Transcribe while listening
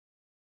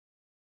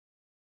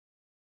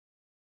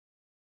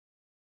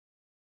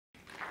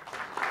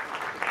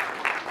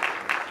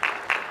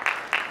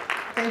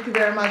Thank you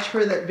very much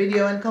for that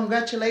video, and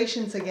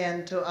congratulations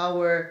again to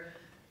our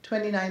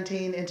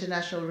 2019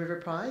 International River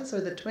Prize,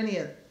 or the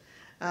 20th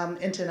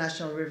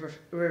International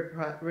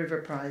River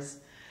Prize.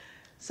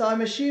 So I'm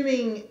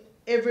assuming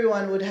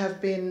everyone would have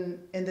been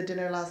in the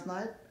dinner last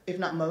night, if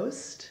not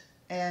most,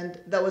 and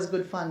that was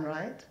good fun,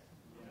 right?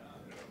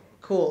 Yeah.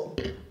 Cool.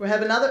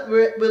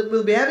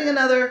 We'll be having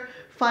another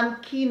fun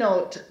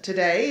keynote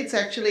today. It's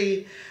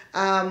actually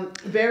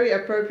very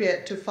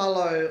appropriate to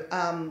follow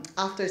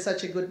after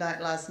such a good night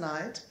last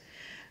night.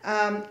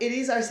 It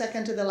is our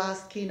second to the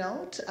last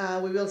keynote.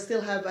 We will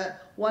still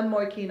have one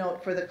more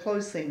keynote for the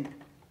closing.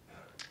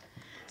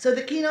 So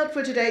the keynote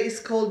for today is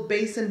called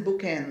Basin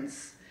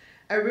Bookends,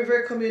 a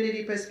river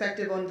community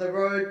perspective on the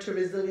road to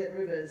resilient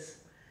rivers.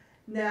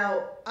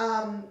 Now,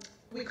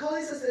 we call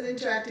this as an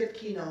interactive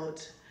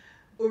keynote.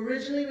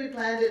 Originally, we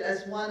planned it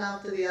as one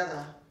after the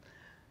other.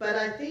 But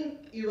I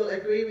think you will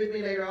agree with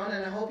me later on,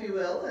 and I hope you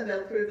will, and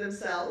they'll prove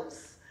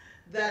themselves,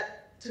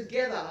 that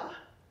together,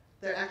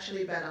 they're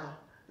actually better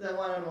than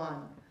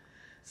one-on-one.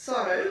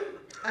 So,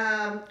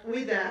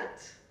 with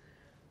that,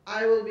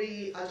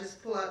 I'll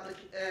just pull out the,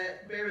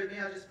 bear with me,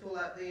 I'll just pull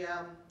out the,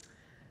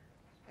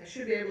 I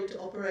should be able to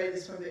operate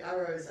this from the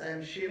arrows, I am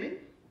assuming.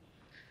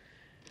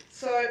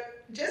 So,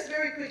 just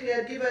very quickly,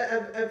 I'll give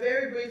a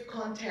very brief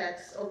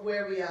context of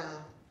where we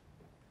are.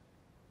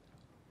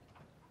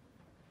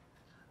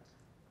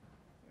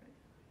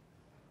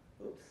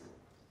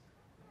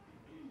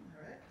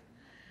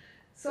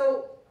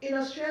 So in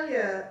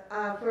Australia,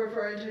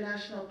 for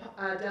international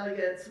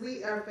delegates,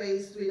 we are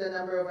faced with a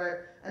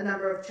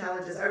number of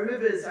challenges. Our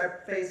rivers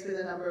are faced with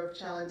a number of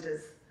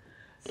challenges.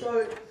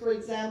 So, for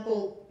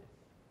example,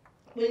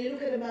 when you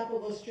look at a map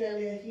of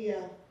Australia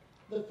here,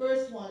 the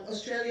first one,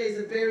 Australia is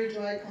a very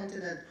dry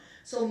continent.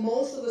 So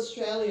most of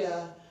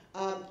Australia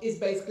is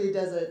basically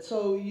desert.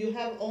 So you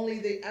have only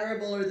the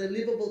arable or the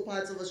livable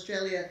parts of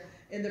Australia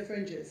in the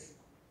fringes.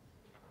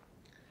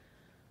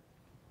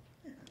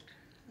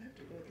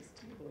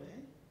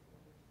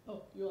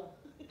 Oh, you are.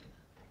 Thank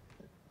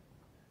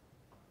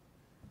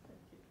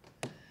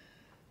you.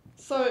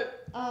 So,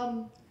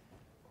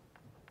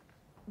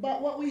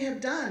 but what we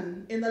have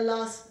done in the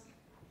last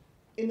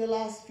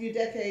few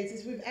decades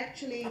is we've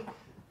actually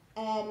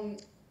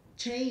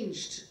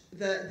changed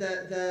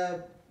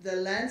the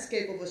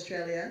landscape of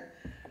Australia.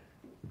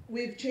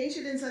 We've changed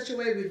it in such a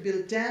way we've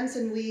built dams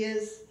and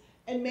weirs,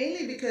 and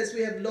mainly because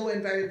we have low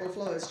and variable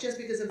flows, just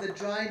because of the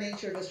dry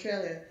nature of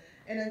Australia.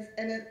 And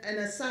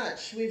as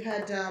such, we've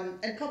had,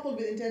 and coupled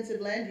with intensive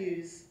land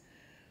use,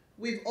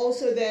 we've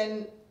also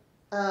then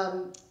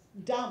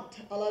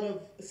dumped a lot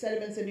of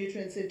sediments and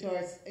nutrients into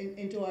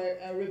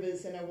our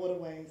rivers and our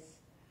waterways.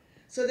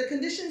 So the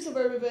conditions of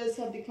our rivers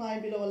have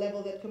declined below a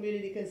level that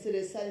community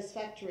considers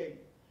satisfactory.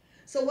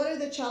 So what are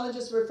the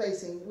challenges we're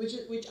facing,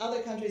 which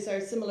other countries are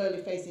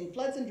similarly facing?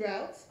 Floods and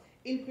droughts,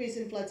 increase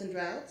in floods and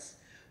droughts.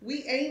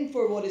 We aim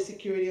for water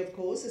security, of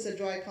course, as a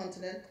dry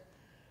continent.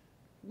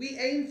 We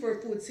aim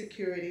for food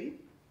security,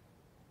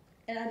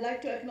 and I'd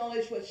like to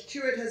acknowledge what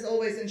Stuart has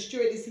always, and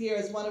Stuart is here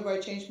as one of our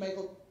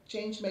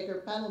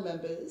Changemaker panel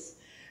members,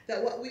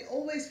 that what we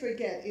always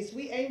forget is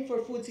we aim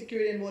for food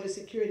security and water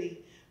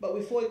security, but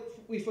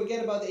we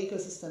forget about the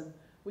ecosystem,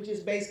 which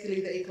is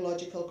basically the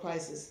ecological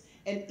crisis.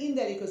 And in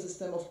that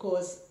ecosystem, of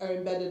course, are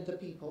embedded the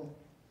people.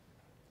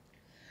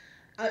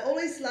 I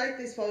always like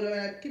this photo,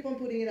 and I keep on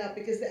putting it up,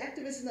 because the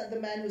activist is not the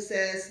man who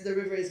says the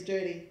river is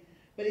dirty,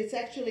 but it's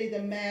actually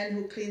the man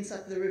who cleans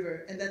up the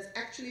river, and that's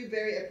actually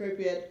very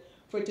appropriate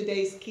for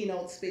today's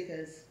keynote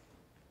speakers.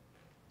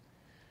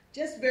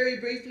 Just very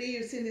briefly,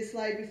 you've seen this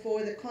slide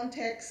before, the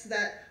context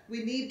that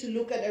we need to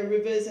look at our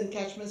rivers and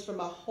catchments from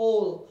a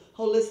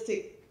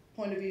holistic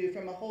point of view,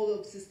 from a whole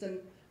of system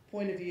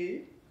point of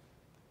view.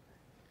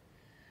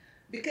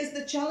 Because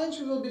the challenge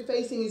we will be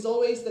facing is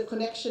always the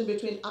connection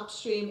between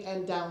upstream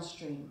and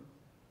downstream.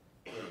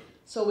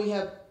 So we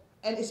have,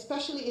 and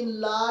especially in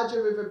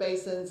larger river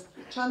basins,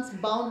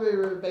 transboundary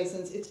river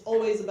basins, it's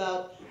always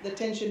about the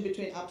tension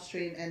between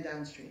upstream and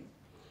downstream.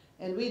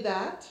 And with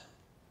that,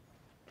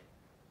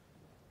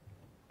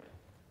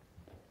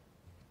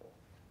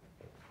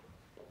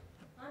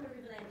 I'm a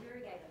Riverland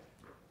irrigator.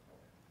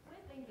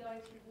 We've been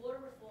going through water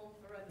reform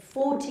for over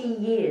 40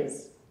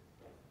 years.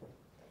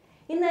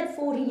 In that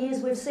 40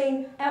 years, we've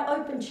seen our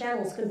open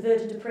channels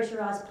converted to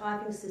pressurised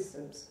piping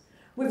systems.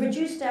 We've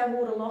reduced our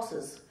water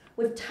losses.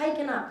 We've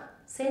taken up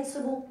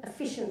sensible,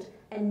 efficient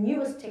and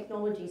newest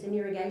technologies in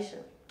irrigation.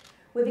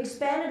 We've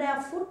expanded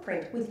our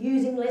footprint with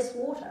using less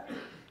water.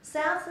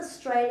 South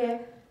Australia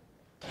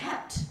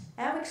capped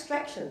our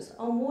extractions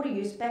on water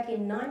use back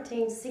in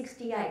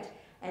 1968,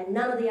 and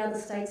none of the other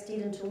states did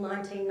until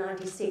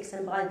 1996,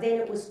 and by then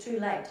it was too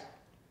late.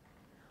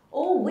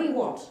 All we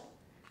want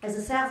as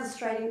a South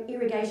Australian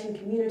irrigation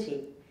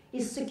community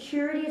is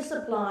security of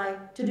supply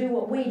to do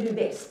what we do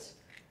best,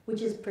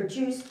 which is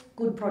produce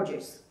good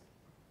produce.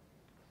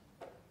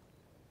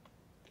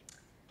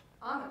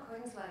 I'm a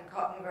Queensland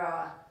cotton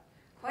grower.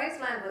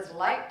 Queensland was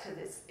late to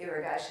this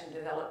irrigation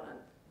development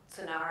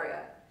scenario.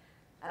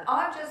 And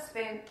I've just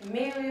spent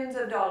millions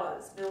of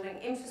dollars building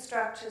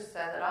infrastructure so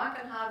that I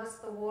can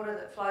harvest the water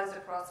that flows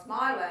across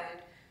my land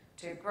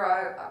to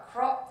grow a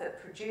crop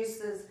that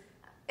produces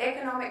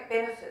economic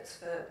benefits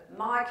for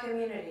my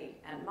community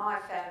and my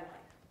family.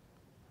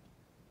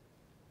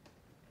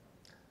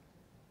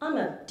 I'm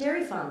a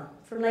dairy farmer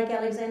from Lake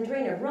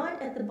Alexandrina, right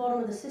at the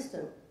bottom of the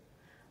system.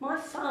 My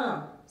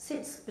farm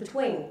sits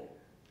between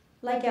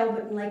Lake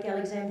Albert and Lake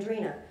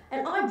Alexandrina,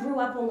 and I grew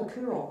up on the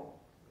Coorong.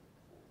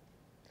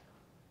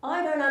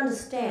 I don't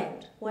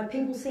understand why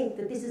people think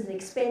that this is an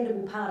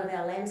expendable part of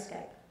our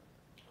landscape.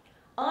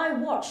 I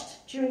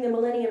watched during the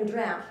Millennium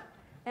Drought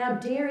our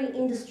dairy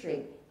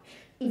industry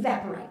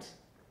evaporate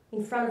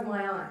in front of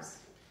my eyes.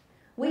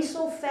 We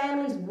saw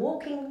families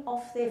walking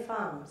off their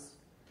farms.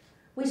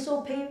 We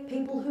saw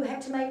people who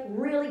had to make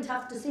really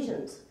tough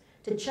decisions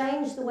to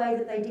change the way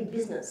that they did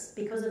business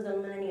because of the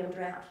Millennium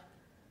Drought.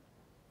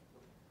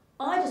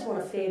 I just want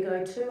a fair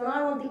go too, and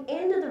I want the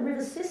end of the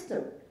river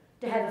system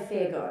to have a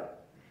fair go.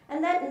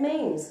 And that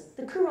means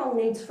the Coorong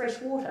needs fresh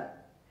water.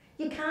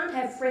 You can't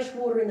have fresh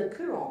water in the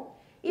Coorong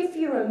if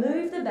you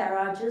remove the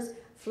barrages,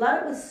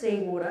 flood it with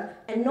seawater,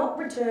 and not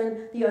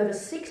return the over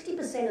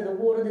 60% of the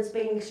water that's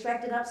being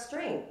extracted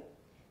upstream.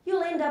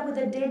 You'll end up with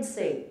a dead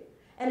sea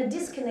and a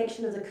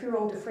disconnection of the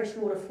Coorong to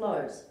freshwater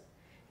flows.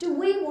 Do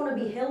we want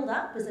to be held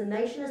up as the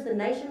nation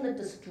that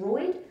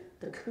destroyed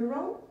the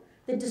Coorong,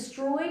 that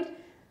destroyed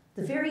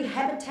the very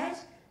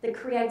habitat that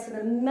creates an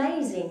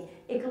amazing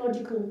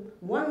ecological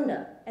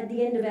wonder at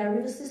the end of our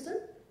river system?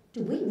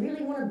 Do we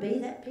really want to be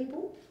that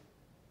people?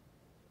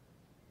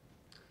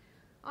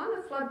 I'm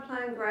a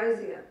floodplain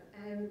grazier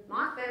and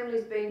my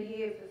family's been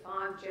here for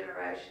 5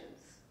 generations.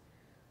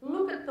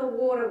 Look at the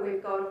water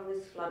we've got on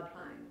this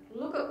floodplain.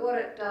 Look at what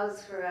it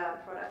does for our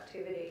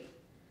productivity.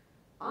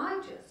 I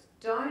just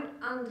don't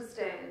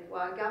understand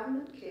why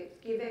government keeps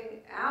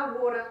giving our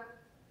water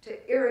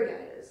to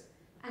irrigators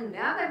and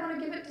now they want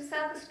to give it to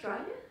South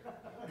Australia?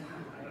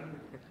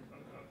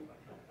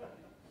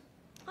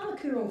 I'm a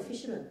Coorong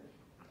fisherman.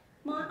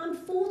 I'm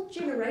 4th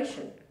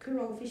generation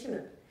Coorong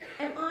fisherman,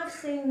 and I've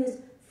seen this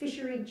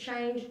fishery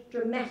change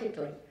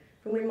dramatically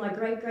from when my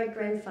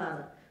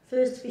great-great-grandfather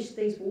first fished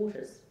these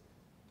waters.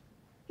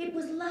 It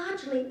was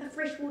largely a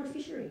freshwater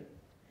fishery.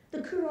 The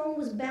Coorong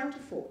was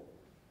bountiful.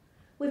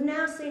 We've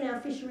now seen our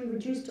fishery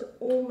reduced to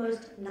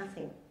almost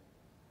nothing.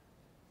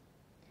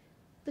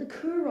 The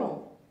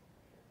Coorong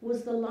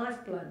was the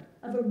lifeblood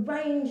of a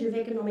range of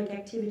economic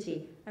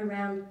activity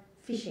around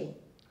fishing.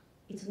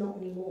 It's not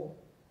anymore.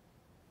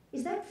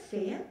 Is that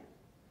fair?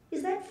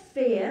 Is that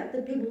fair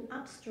that people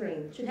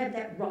upstream should have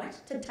that right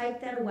to take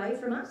that away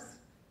from us?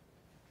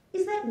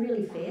 Is that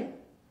really fair?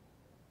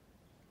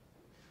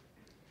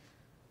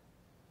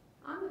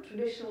 I'm a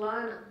traditional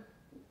owner.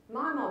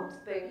 My mob's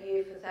been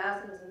here for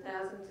thousands and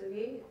thousands of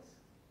years.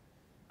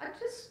 I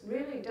just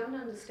really don't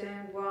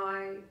understand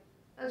why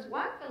those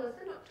white fellas,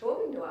 they're not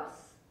talking to us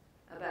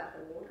about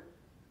the water.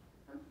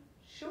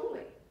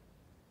 Surely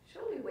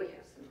we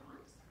have some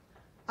rights.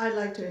 I'd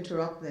like to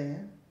interrupt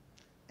there,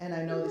 and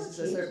I know this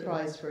is a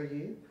surprise for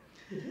you.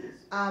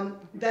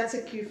 That's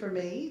a cue for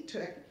me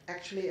to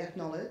actually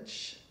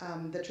acknowledge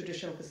the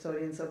traditional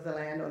custodians of the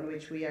land on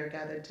which we are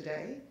gathered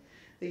today,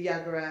 the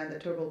Yagara and the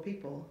Turrbal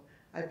people.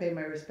 I pay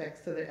my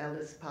respects to the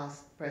elders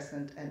past,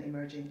 present, and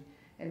emerging.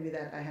 And with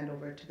that, I hand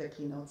over to the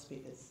keynote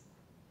speakers.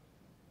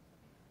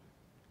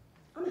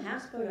 I'm a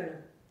houseboat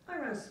owner. I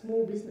run a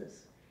small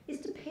business.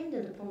 It's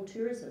dependent upon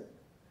tourism.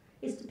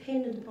 It's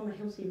dependent upon a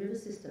healthy river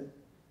system.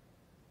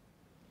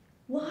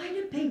 Why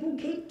do people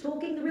keep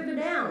talking the river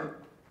down?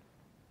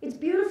 It's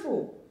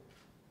beautiful.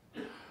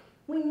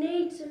 We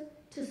need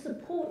to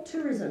support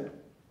tourism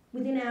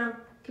within our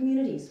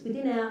communities,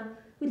 within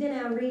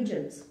our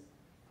regions.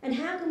 And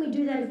how can we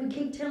do that if we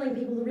keep telling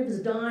people the river's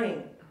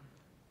dying?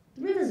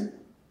 The river's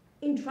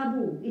in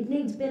trouble. It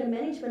needs better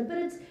management, but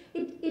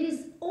it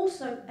is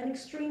also an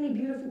extremely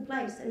beautiful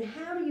place. And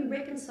how do you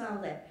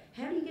reconcile that?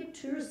 How do you get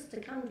tourists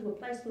to come to a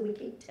place where we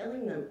keep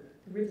telling them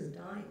the river's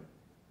dying?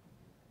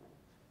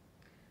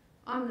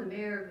 I'm the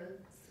mayor of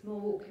a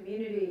small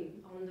community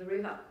on the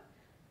river,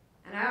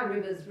 and our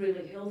river's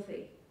really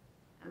healthy,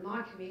 and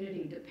my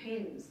community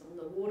depends on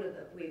the water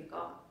that we've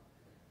got.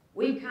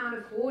 We can't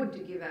afford to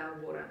give our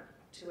water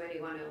to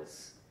anyone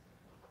else.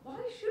 Why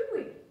should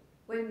we,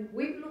 when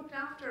we've looked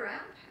after our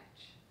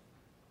patch?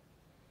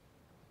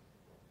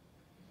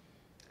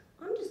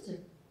 I'm just a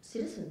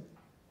citizen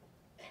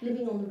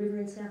living on the river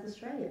in South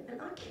Australia,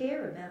 and I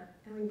care about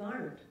our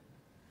environment.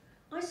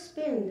 I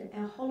spend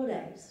our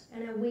holidays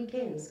and our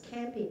weekends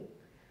camping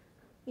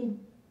in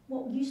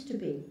what used to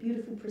be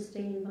beautiful,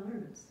 pristine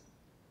environments.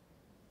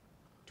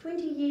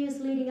 20 years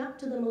leading up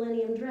to the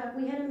Millennium Drought,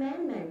 we had a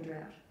man-made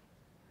drought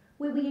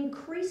where we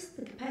increased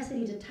the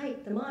capacity to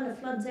take the minor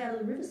floods out of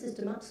the river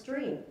system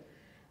upstream,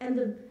 and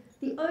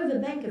the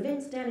overbank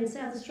events down in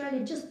South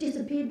Australia just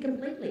disappeared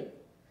completely.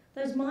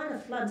 Those minor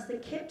floods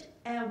that kept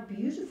our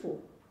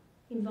beautiful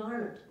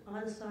environment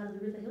either side of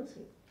the River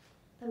Helsing,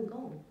 they were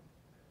gone.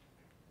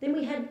 Then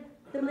we had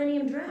the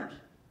Millennium Drought,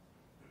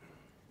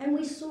 and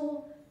we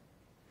saw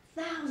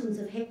thousands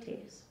of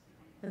hectares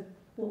of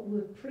what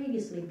were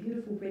previously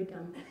beautiful red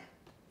gum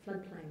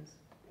floodplains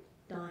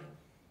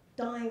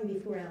dying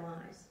before our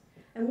eyes.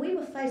 And we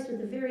were faced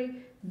with a very,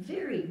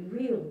 very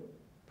real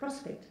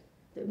prospect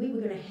that we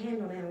were going to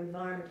hand on our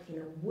environment in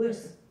a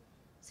worse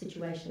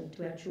situation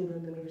to our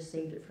children than we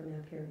received it from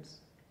our parents.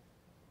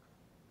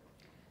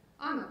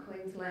 I'm a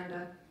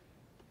Queenslander,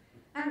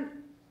 and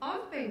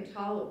I've been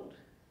told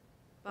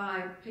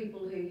by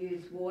people who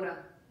use water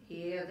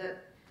here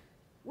that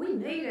we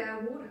need our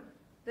water,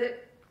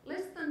 that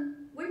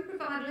we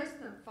provide less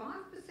than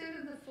 5%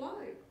 of the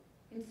flow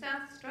in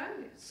South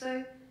Australia.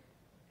 So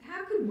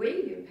how could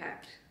we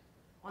impact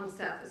on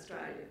South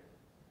Australia?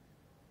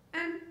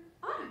 And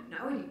I don't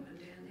know anyone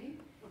down there.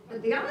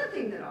 But the other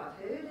thing that I've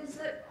heard is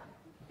that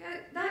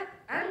that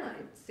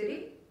Adelaide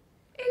city,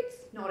 it's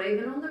not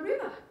even on the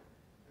river.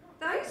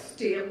 They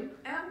steal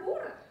our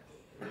water.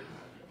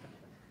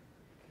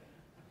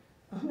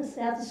 I'm a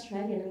South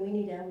Australian and we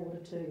need our water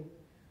too.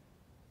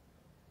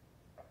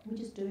 We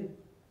just do.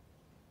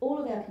 All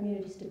of our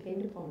communities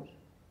depend upon it.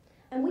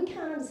 And we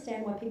can't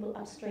understand why people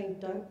upstream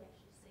don't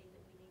see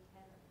that we need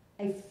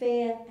to have a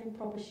fair and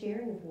proper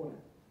sharing of water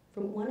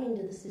from one end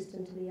of the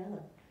system to the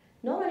other.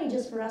 Not only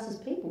just for us as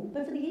people,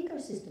 but for the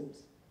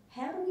ecosystems.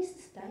 How do we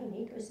sustain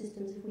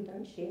ecosystems if we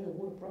don't share the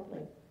water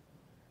properly?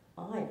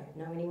 I don't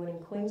know anyone in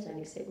Queensland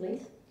except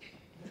Leith.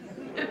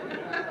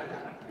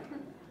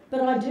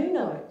 But I do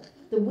know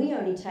that we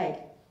only take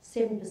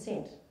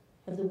 7%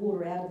 of the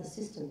water out of the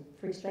system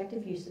for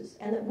extractive uses,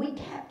 and that we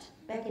capped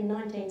back in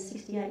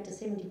 1968 to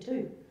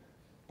 72,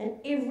 and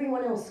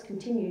everyone else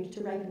continued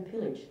to rape and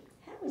pillage.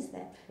 How is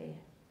that fair?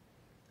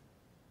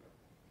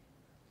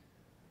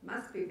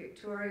 Must be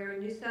Victoria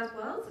and New South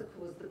Wales that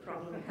caused the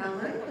problem,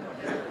 Karlene.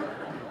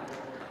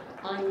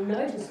 I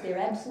noticed their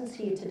absence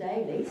here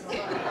today, Leith.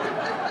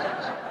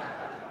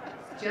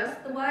 It's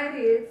just the way it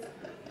is.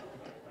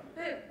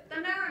 But the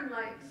Narran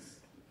Lakes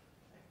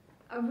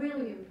are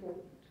really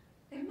important.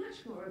 They're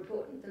much more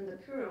important than the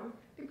Coorong,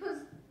 because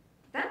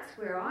that's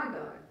where I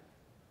go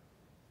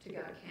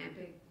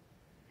camping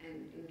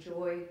and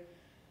enjoy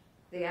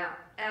the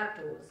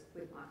outdoors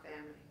with my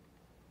family.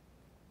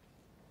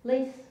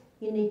 Leith,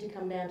 you need to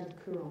come down to the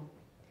Coorong,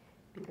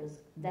 because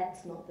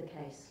that's not the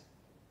case.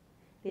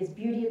 There's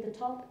beauty at the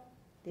top,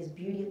 there's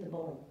beauty at the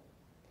bottom.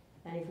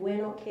 And if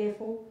we're not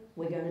careful,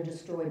 we're going to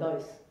destroy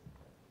both.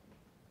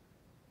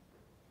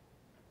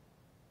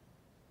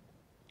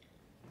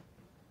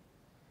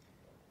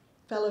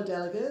 Fellow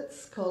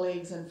delegates,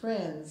 colleagues and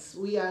friends,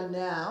 we are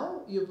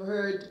now, you've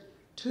heard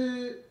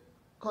two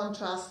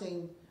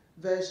contrasting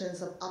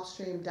versions of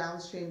upstream,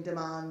 downstream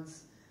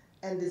demands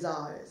and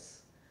desires.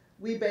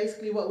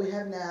 What we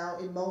have now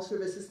in most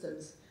river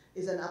systems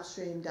is an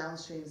upstream,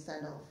 downstream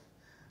standoff.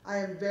 I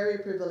am very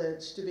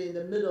privileged to be in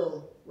the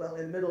middle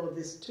of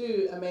these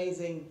two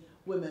amazing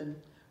women.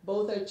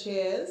 Both are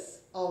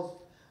chairs of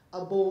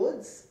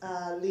boards,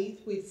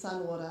 Leith with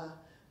Sunwater,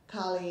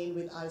 Karlene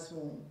with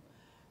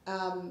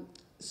ICEWaRM.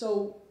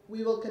 So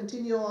we will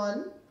continue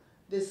on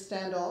this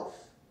standoff.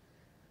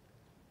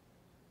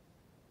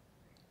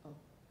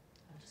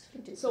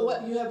 So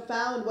what you have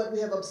found, what we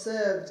have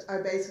observed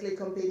are basically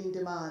competing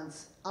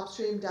demands,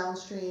 upstream,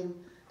 downstream,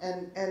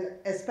 and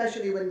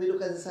especially when we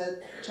look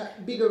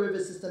at bigger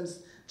river systems,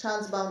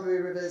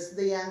 transboundary rivers,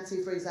 the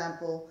Yangtze, for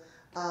example,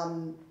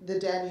 the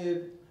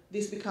Danube,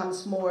 this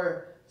becomes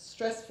more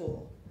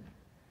stressful.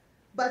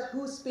 But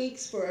who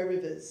speaks for our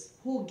rivers?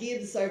 Who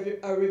gives our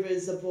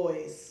rivers a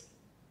voice?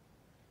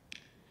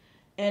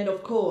 And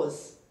of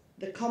course,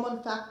 the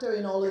common factor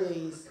in all of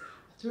these,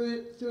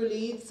 through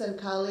Leith's and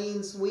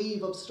Karlene's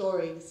weave of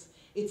stories,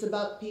 it's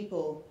about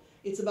people.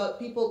 It's about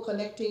people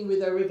connecting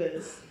with our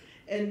rivers.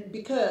 And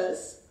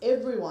because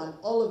everyone,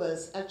 all of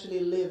us,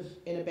 actually live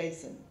in a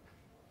basin.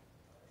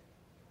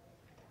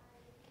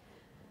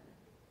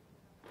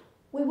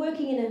 We're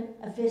working in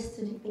a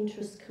vested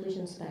interest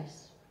collision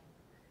space.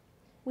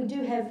 We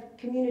do have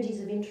communities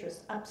of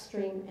interest,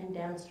 upstream and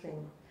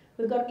downstream.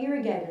 We've got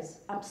irrigators,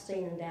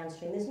 upstream and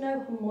downstream. There's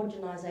no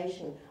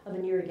homogenisation of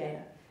an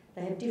irrigator.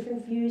 They have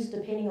different views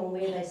depending on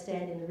where they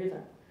stand in the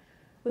river.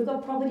 We've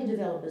got property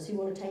developers who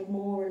want to take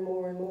more and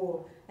more and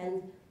more,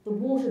 and the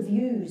water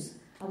views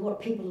are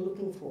what people are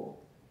looking for.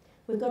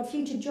 We've got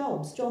future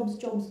jobs, jobs,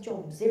 jobs,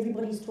 jobs.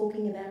 Everybody's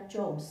talking about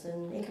jobs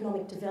and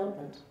economic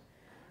development.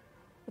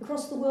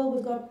 Across the world,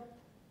 we've got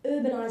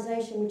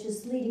urbanisation, which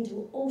is leading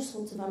to all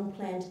sorts of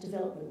unplanned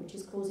development, which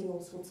is causing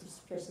all sorts of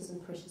stresses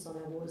and pressures on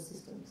our water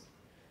systems.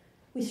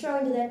 We throw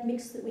into that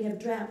mix that we have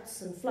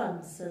droughts and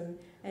floods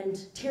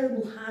and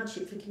terrible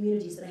hardship for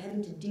communities that are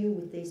having to deal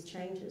with these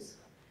changes.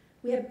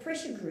 We have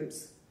pressure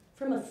groups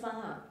from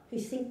afar who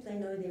think they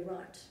know their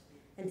right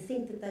and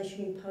think that they should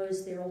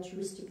impose their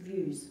altruistic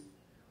views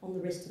on the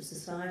rest of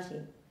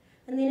society.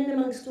 And then in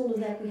amongst all of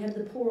that, we have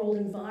the poor old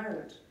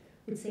environment,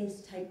 which seems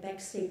to take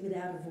backseat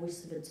without a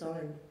voice of its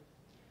own.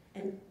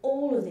 And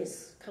all of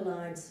this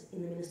collides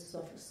in the Minister's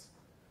office.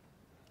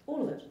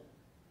 All of it.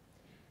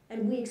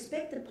 And we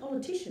expect that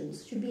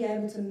politicians should be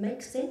able to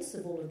make sense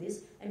of all of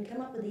this and come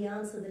up with the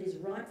answer that is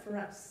right for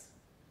us.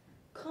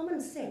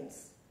 Common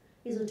sense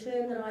is a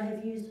term that I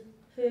have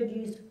heard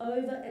used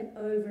over and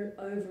over and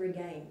over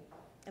again.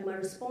 And my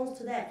response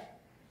to that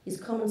is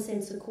common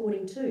sense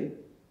according to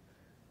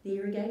the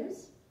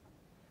irrigators,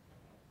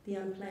 the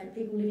unplanned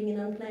people living in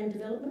unplanned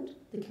development,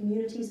 the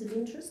communities of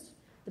interest,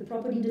 the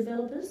property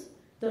developers,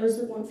 those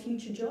that want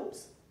future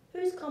jobs.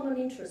 Whose common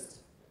interest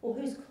or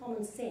whose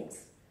common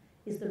sense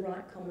is the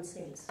right common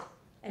sense?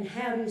 And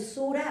how do you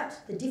sort out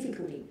the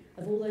difficulty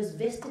of all those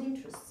vested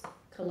interests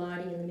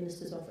colliding in the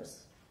Minister's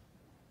office?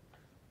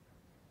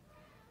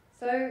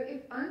 So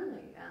if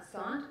only our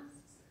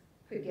scientists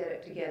could get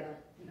it together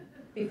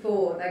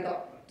before they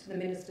got to the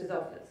Minister's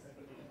office.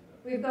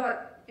 We've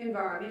got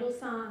environmental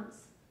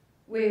science,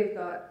 we've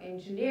got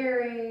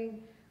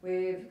engineering,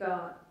 we've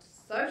got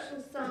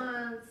social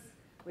science,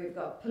 we've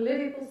got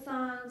political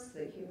science,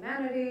 the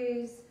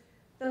humanities,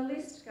 the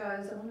list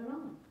goes on and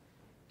on.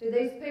 Do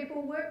these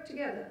people work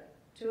together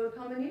to a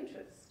common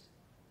interest?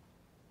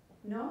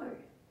 No.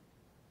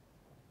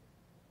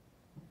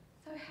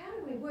 So how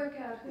do we work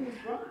out who's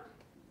right?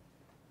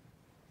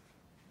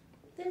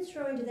 Then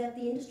throw into that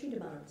the industry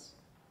demands.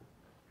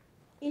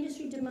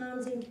 Industry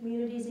demands in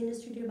communities,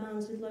 industry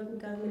demands with local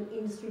government,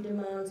 industry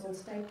demands on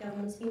state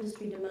governments,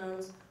 industry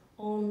demands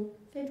on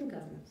federal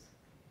governments.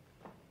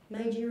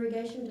 Major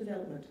irrigation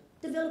development,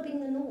 developing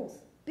the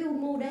north, build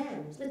more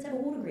dams, let's have a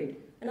water grid,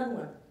 another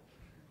one.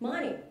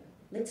 Mining,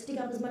 let's dig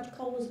up as much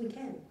coal as we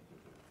can.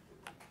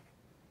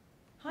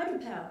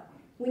 Hydropower,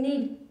 we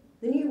need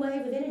the new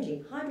wave of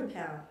energy,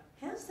 hydropower.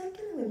 How's that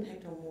going to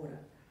impact on water?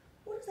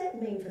 What does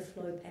that mean for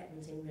flow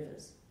patterns in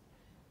rivers?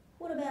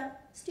 What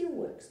about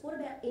steelworks? What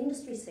about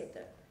industry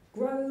sector?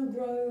 Grow,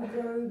 grow,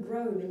 grow,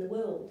 grow in the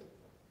world.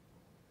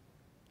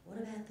 What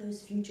about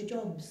those future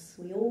jobs?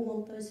 We all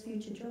want those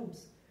future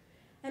jobs.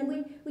 And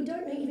we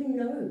don't even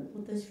know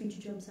what those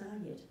future jobs are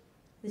yet.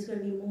 There's going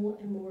to be more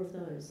and more of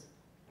those.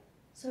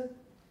 So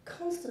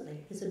constantly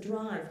there's a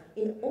drive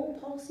in all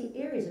policy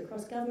areas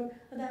across government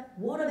about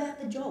what about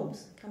the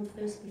jobs come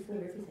first before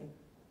everything.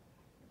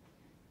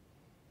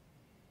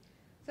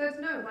 So it's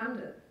no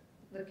wonder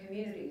the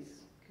community's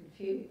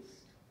confused.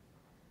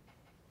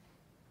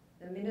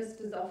 The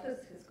Minister's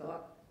office has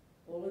got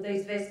all of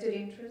these vested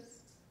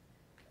interests.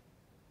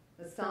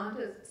 The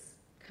scientists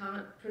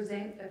can't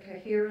present a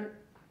coherent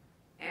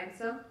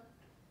answer.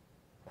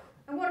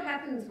 And what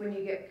happens when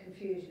you get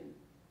confusion?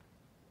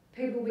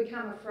 People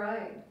become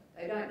afraid.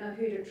 They don't know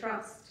who to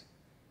trust.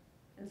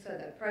 And so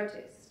they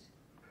protest.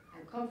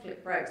 And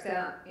conflict breaks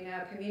out in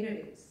our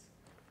communities.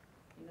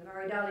 In the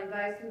Murray-Darling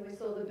Basin, we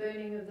saw the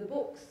burning of the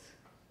books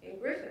in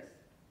Griffith.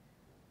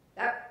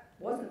 That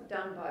wasn't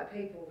done by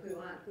people who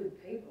aren't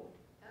good people.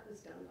 That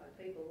was done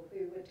by people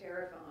who were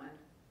terrified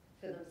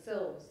for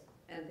themselves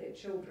and their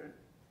children.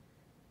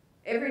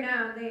 Every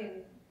now and then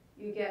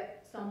you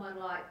get someone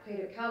like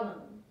Peter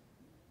Karlene,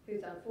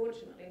 who's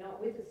unfortunately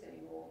not with us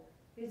anymore,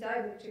 who's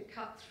able to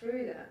cut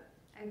through that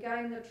and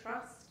gain the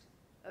trust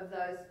of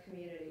those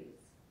communities.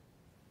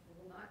 And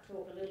we might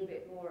talk a little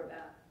bit more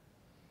about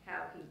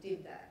how he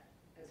did that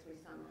as we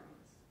summarise.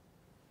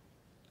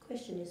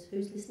 Question is,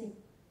 who's listening?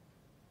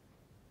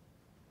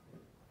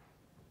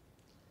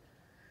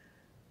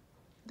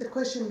 The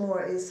question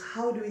more is,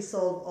 how do we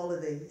solve all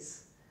of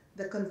these?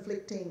 The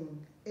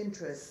conflicting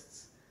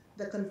interests,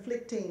 the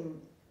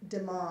conflicting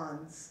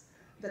demands,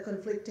 the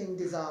conflicting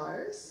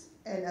desires,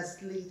 and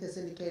as Leith has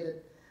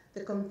indicated,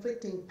 the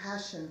conflicting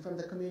passion from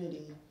the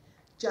community,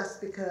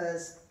 just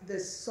because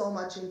there's so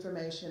much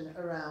information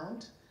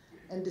around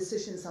and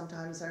decisions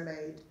sometimes are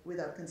made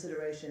without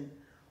consideration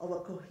of a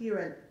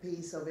coherent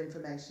piece of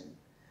information.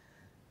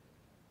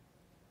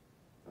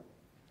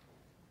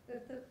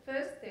 The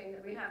first thing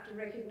that we have to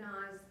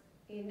recognise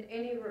in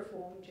any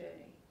reform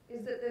journey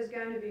is that there's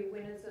going to be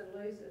winners and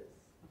losers.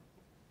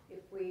 If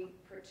we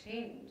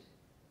pretend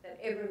that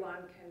everyone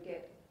can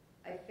get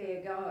a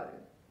fair go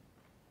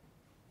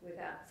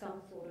without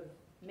some sort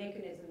of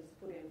mechanisms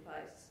put in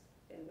place,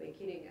 then we're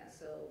kidding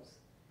ourselves.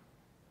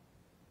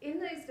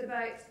 In these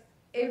debates,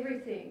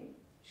 everything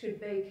should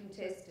be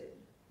contested,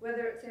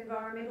 whether it's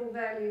environmental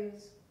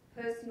values,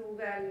 personal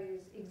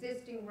values,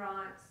 existing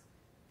rights,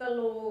 the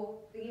law,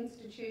 the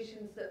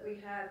institutions that we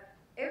have,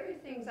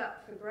 everything's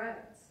up for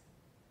grabs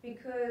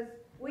because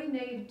we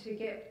need to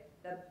get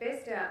the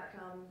best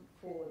outcome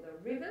for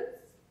the rivers,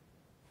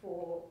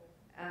 for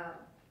our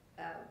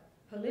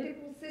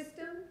political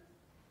system,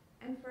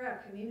 and for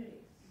our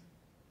communities.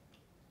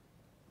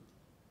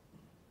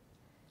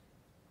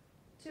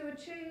 To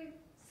achieve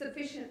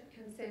sufficient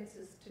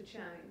consensus to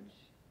change,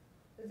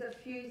 there's a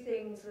few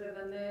things that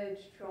have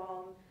emerged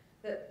from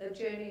the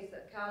journeys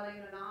that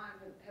Karlene and I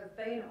have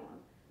been on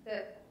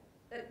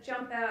that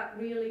jump out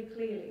really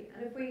clearly.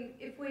 And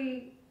if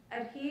we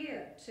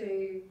adhere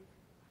to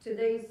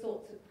these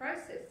sorts of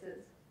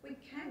processes, we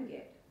can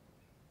get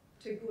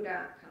to good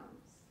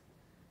outcomes.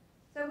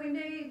 So we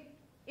need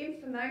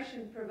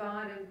information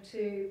provided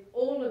to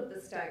all of the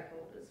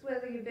stakeholders,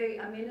 whether you be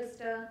a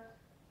minister,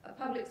 a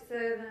public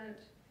servant,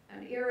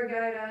 an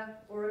irrigator,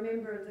 or a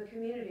member of the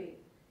community.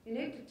 You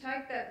need to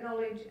take that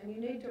knowledge and you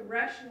need to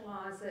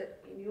rationalise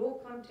it in your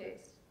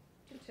context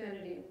to turn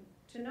it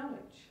into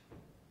knowledge.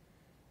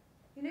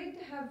 You need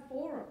to have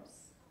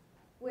forums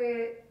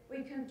where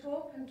we can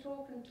talk and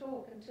talk and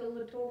talk until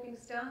the talking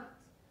starts.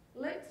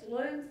 Let's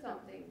learn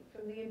something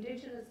from the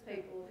Indigenous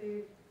people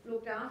who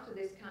looked after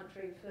this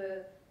country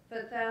for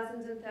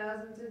thousands and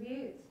thousands of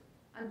years.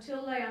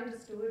 Until they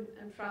understood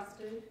and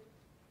trusted,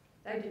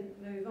 they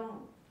didn't move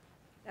on.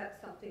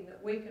 That's something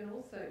that we can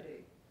also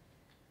do.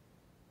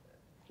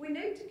 We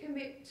need to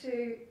commit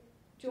to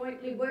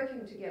jointly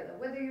working together,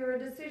 whether you're a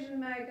decision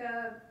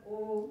maker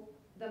or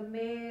the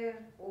mayor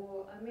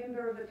or a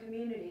member of a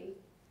community.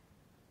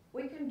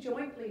 We can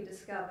jointly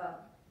discover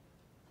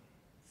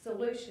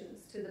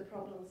solutions to the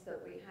problems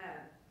that we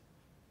have.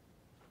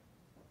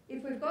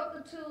 If we've got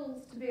the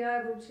tools to be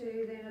able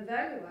to then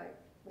evaluate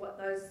what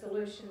those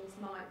solutions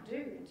might do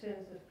in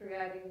terms of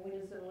creating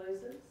winners and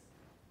losers,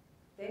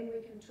 then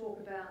we can talk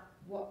about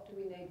what do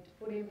we need to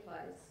put in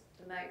place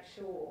to make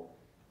sure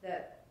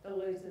that the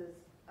losers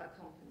are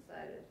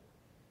compensated.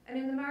 And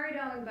in the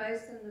Murray-Darling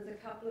Basin, there's a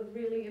couple of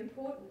really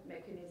important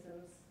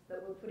mechanisms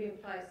that were put in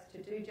place to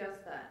do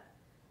just that.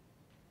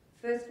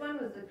 First one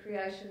was the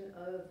creation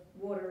of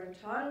water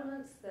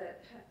entitlements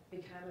that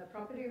became a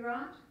property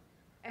right,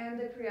 and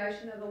the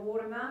creation of a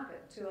water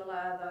market to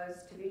allow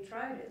those to be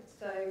traded.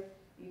 So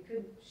you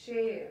could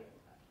share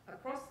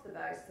across the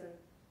basin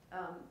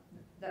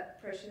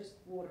that precious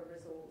water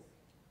resource.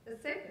 The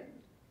second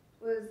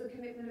was the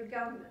commitment of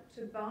government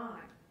to buy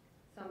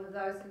some of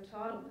those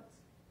entitlements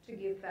to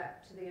give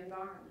back to the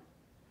environment.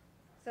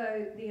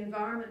 So the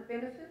environment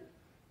benefited,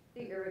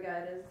 the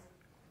irrigators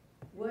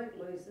weren't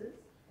losers,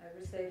 they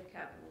received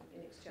capital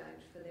in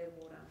exchange for their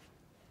water.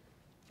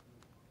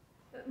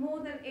 But more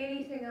than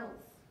anything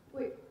else,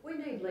 we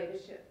need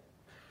leadership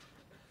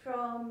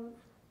from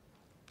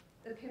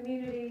the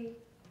community,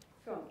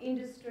 from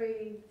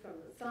industry, from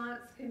the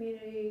science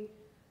community,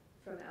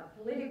 from our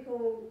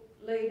political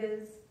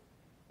leaders.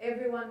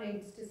 Everyone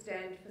needs to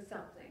stand for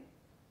something.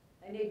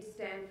 They need to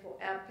stand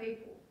for our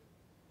people.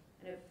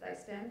 And if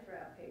they stand for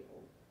our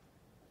people,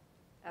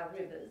 our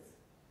rivers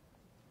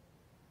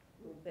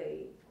will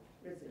be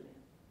resilient.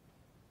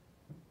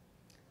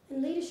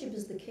 And leadership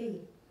is the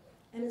key.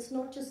 And it's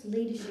not just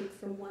leadership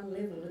from one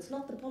level. It's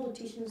not the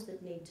politicians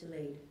that need to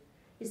lead.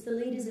 It's the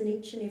leaders in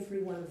each and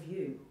every one of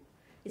you.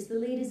 It's the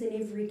leaders in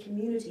every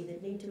community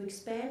that need to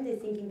expand their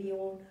thinking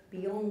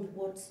beyond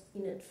what's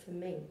in it for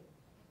me.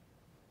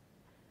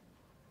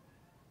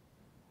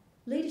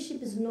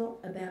 Leadership is not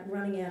about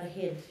running out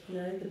ahead,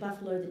 the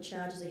buffalo that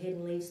charges ahead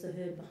and leaves the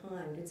herd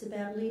behind. It's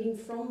about leading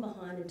from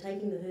behind and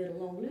taking the herd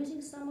along,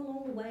 losing some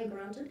along the way,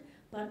 granted,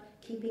 but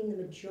keeping the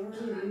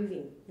majority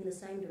moving in the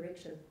same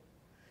direction.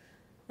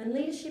 And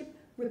leadership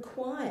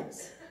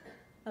requires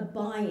a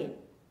buy-in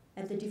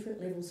at the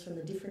different levels from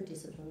the different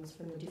disciplines,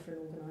 from the different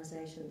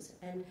organisations.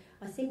 And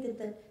I think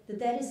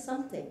that is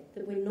something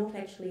that we're not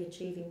actually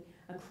achieving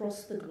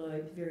across the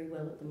globe very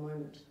well at the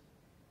moment.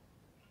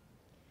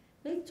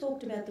 Leith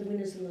talked about the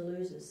winners and the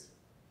losers.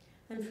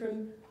 And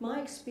from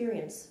my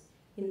experience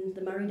in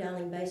the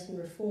Murray-Darling Basin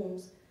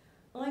reforms,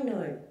 I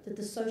know that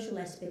the social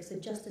aspects are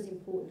just as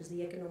important as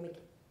the economic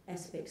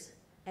aspects,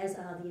 as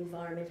are the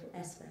environmental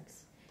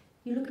aspects.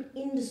 You look at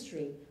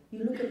industry,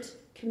 you look at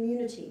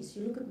communities,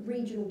 you look at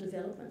regional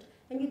development,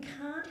 and you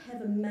can't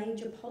have a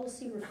major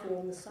policy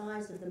reform the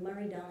size of the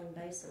Murray-Darling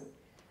Basin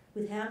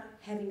without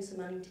having some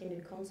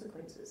unintended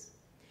consequences.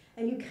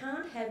 And you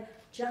can't have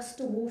just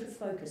a water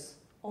focus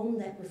on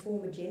that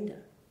reform agenda.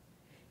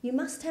 You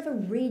must have a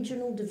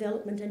regional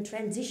development and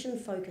transition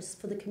focus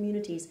for the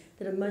communities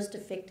that are most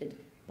affected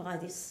by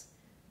this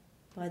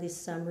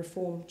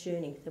reform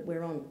journey that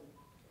we're on.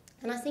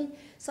 And I think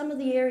some of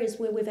the areas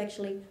where we've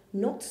actually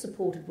not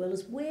supported well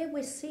is where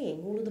we're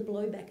seeing all of the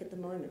blowback at the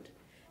moment,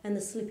 and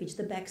the slippage,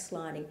 the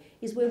backsliding,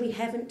 is where we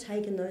haven't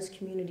taken those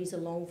communities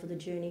along for the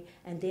journey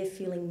and they're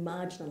feeling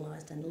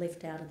marginalised and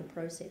left out of the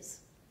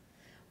process.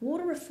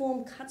 Water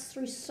reform cuts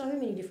through so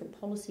many different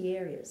policy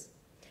areas.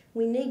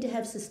 We need to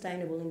have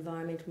sustainable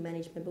environmental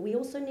management, but we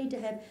also need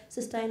to have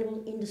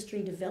sustainable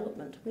industry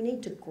development. We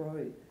need to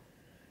grow.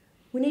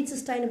 We need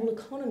sustainable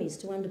economies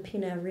to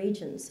underpin our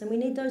regions, and we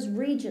need those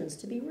regions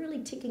to be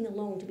really ticking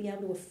along to be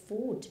able to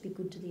afford to be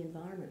good to the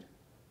environment.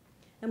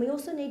 And we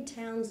also need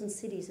towns and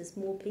cities as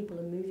more people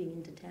are moving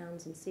into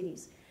towns and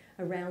cities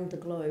around the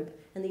globe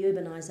and the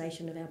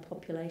urbanisation of our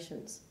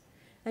populations.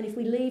 And if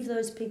we leave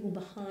those people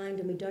behind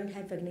and we don't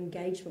have an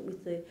engagement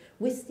with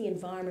the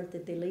environment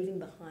that they're leaving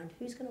behind,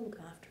 who's going to look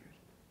after it?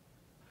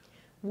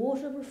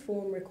 Water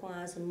reform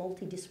requires a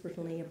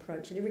multidisciplinary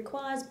approach, and it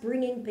requires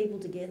bringing people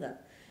together.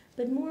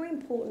 But more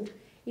important,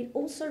 it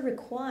also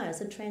requires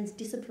a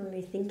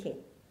transdisciplinary thinking.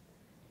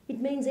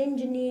 It means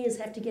engineers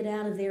have to get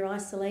out of their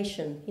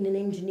isolation in an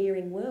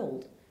engineering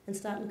world and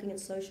start looking at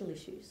social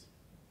issues.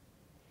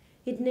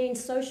 It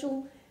means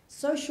social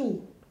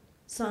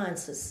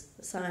scientists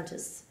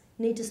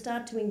need to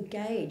start to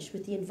engage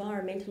with the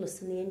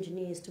environmentalists and the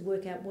engineers to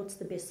work out what's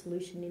the best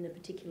solution in a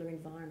particular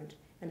environment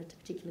and a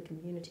particular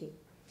community.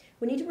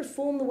 We need to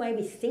reform the way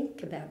we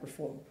think about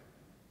reform.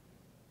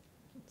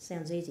 It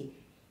sounds easy.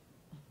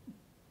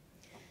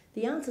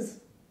 The answers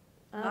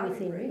are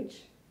within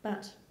reach,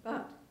 but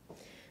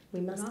we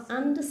must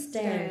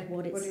understand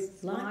what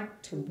it's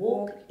like to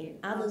walk in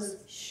others'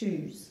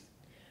 shoes.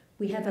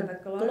 We have a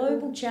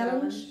global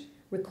challenge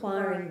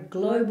requiring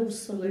global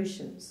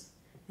solutions,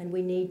 and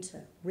we need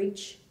to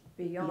reach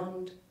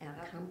beyond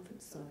our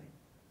comfort zone.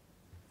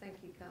 Thank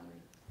you,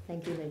 Karlene.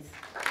 Thank you, Leith.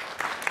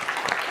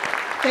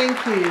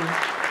 Thank you.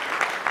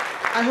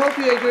 I hope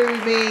you agree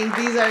with me.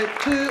 These are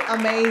two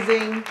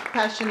amazing,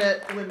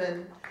 passionate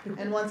women.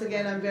 And once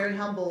again, I'm very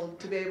humbled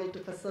to be able to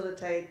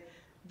facilitate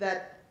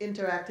that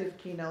interactive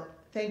keynote.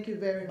 Thank you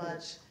very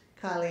much,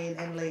 Karlene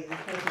and Leith.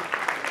 Thank you.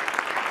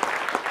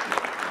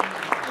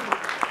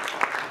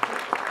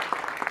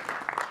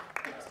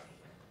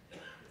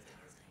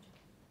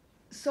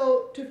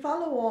 So to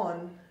follow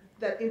on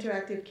that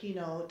interactive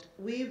keynote,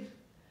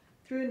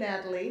 through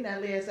Natalie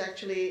is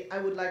actually, I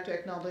would like to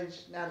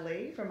acknowledge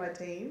Natalie from my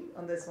team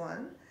on this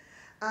one,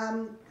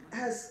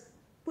 has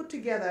put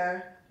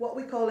together what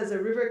we call as a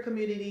River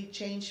Community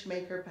Change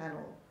Maker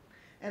panel.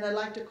 And I'd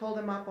like to call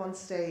them up on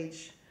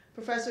stage.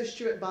 Professor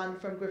Stuart Bunn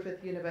from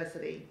Griffith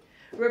University,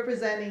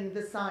 representing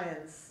the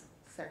science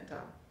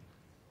sector.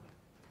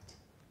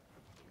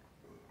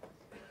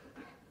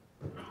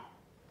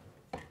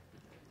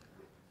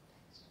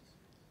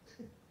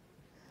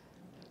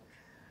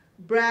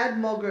 Brad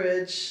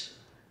Mogridge,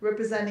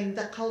 representing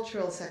the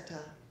cultural sector.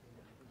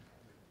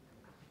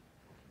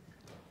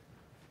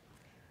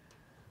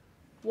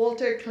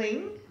 Walter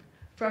Kling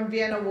from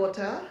Vienna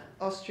Water,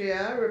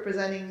 Austria,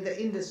 representing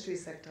the industry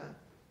sector.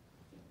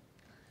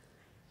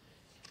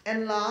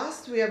 And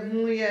last, we have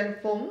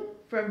Nguyen Phung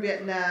from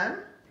Vietnam,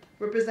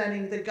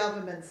 representing the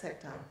government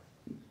sector.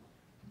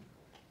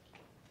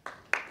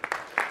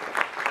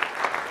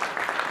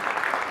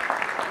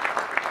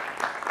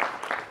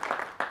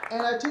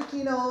 And our two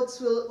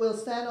keynotes will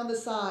stand on the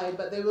side,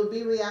 but they will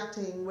be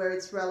reacting where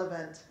it's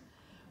relevant.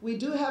 We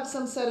do have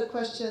some set of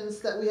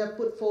questions that we have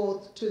put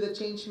forth to the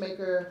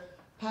Changemaker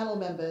panel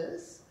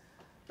members.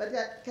 But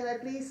can I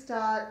please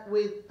start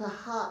with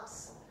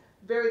perhaps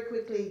very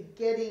quickly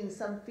getting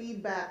some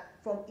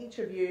feedback from each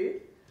of you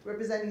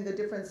representing the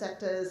different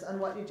sectors on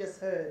what you just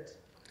heard.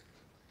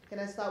 Can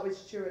I start with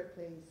Stuart,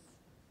 please?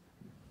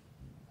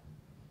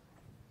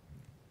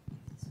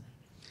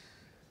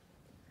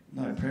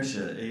 No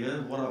pressure,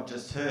 Eva. What I've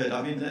just heard,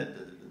 I mean,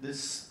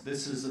 this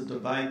is a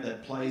debate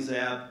that plays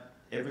out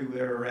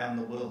everywhere around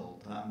the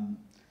world.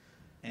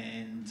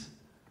 And,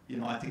 you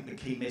know, I think the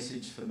key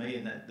message for me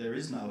is that there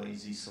is no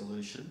easy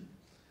solution.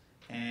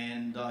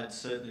 And I'd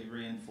certainly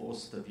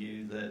reinforce the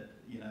view that,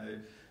 you know,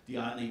 the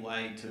only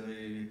way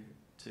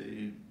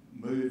to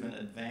move and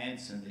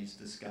advance in these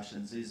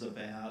discussions is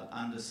about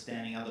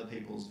understanding other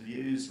people's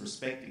views,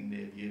 respecting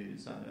their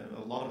views. A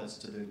lot of it's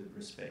to do with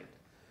respect.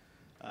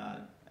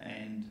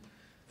 And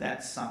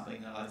that's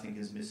something that I think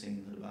is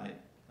missing in the debate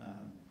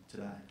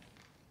today.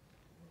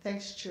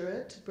 Thanks,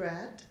 Stuart.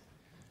 Brad?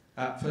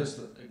 First,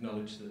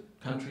 acknowledge the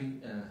country,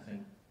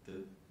 thank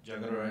the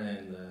Jagara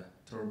and the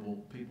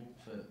Turrbal people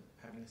for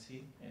having us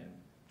here, and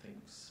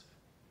thanks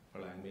for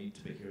allowing me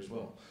to be here as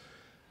well.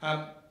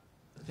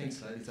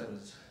 Thanks, ladies. That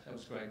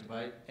was a great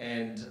debate,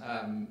 and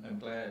I'm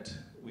glad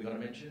we got a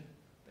mention.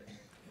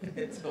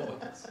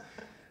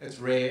 It's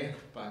rare,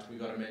 but we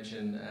got a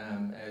mention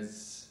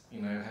as,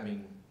 you know,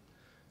 having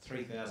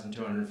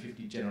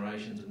 3,250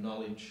 generations of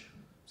knowledge,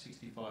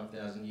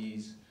 65,000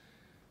 years,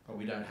 but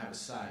we don't have a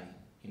say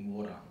in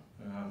water.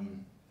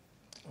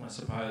 I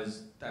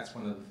suppose that's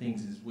one of the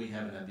things is we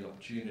haven't had the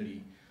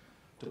opportunity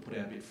to put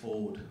our bit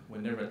forward. We're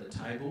never at the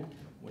table,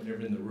 we're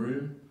never in the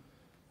room,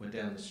 we're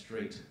down the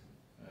street.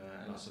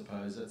 And I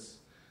suppose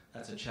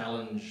that's a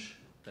challenge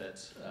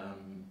that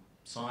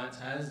science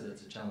has,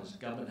 that's a challenge the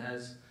government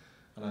has,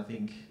 and I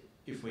think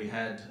if we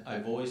had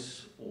a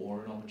voice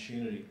or an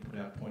opportunity to put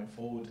our point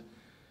forward,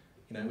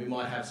 you know, we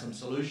might have some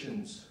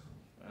solutions,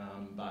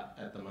 but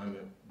at the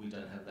moment we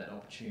don't have that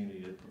opportunity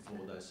to put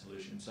forward those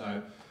solutions.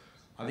 So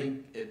I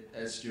think,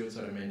 as Stuart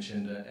sort of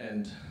mentioned,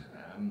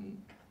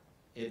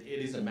 it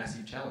is a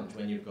massive challenge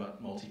when you've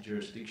got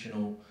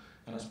multi-jurisdictional,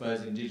 and I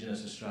suppose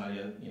Indigenous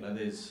Australia, you know,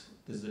 there's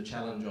the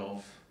challenge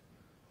of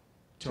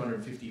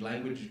 250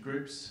 language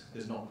groups.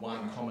 There's not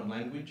one common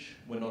language.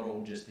 We're not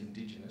all just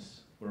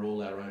Indigenous. We're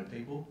all our own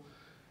people.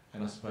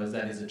 And I suppose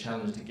that is a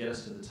challenge to get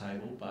us to the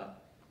table.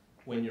 But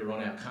when you're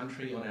on our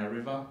country, on our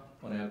river,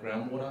 on our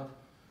groundwater,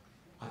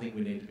 I think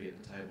we need to be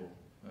at the table.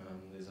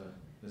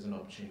 There's an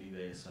opportunity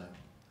there, so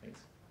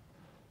thanks.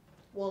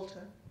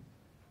 Walter?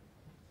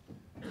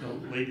 So,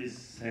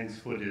 ladies, thanks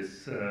for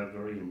this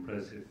very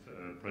impressive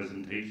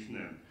presentation.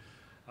 And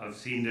I've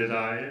seen that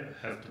I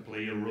have to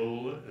play a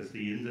role as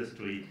the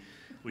industry,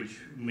 which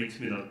makes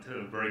me not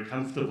very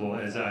comfortable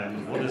as I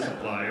am a water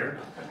supplier.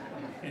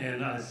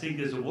 And I think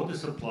as a water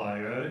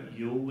supplier,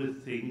 you always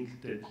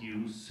think that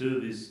you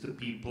service the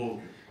people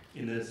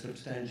in a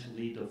substantial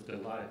need of their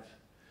life.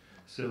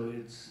 So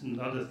it's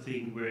not a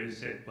thing where you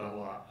said,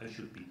 well, I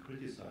should be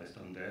criticized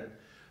on that,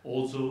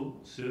 also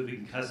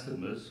serving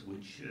customers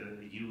which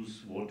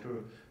use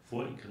water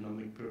for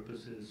economic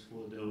purposes,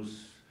 for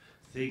those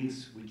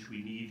things which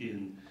we need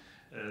in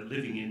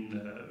living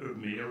in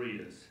urban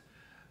areas.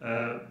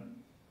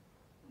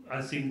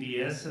 I think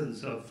the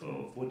essence of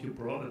what you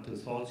brought, the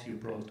thoughts you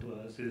brought to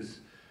us, is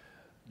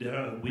there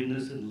are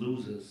winners and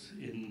losers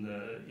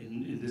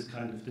in this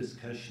kind of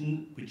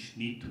discussion which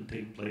need to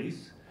take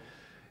place.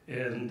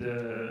 And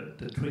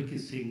the tricky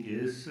thing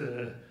is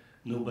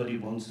nobody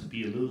wants to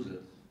be a loser.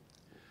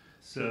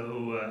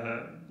 So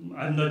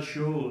I'm not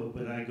sure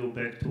when I go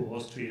back to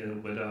Austria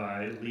whether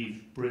I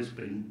leave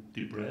Brisbane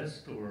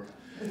depressed or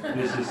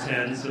with a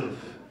sense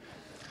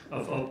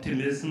of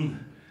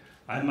optimism.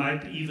 I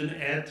might even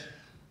add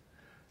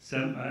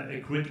some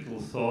a critical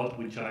thought,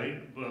 which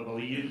well,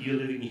 you're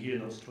living here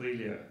in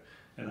Australia,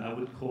 and I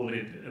would call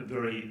it a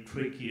very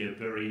tricky, a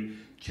very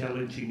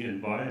challenging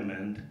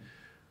environment.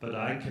 But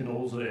I can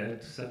also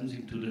add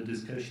something to the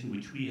discussion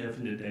which we have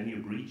in the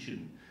Danube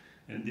region,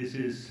 and this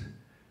is,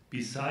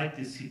 beside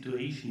the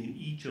situation in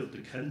each of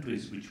the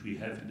countries which we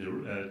have in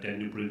the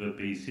Danube River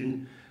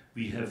Basin,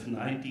 we have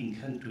 19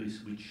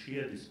 countries which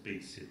share this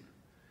basin.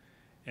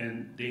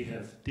 And they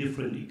have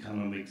different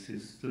economic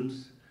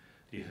systems,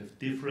 they have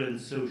different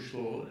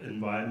social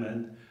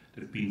environment.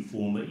 There have been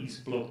former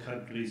East Bloc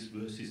countries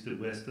versus the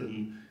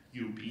Western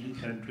European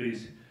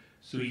countries.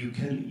 So you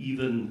can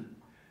even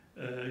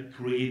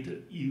create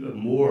even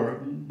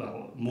more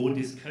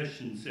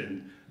discussions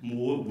and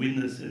more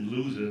winners and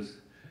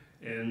losers.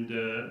 And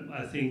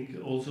I think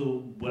also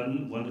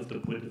one of the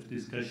points of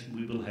discussion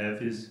we will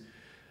have is,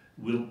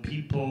 will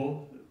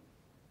people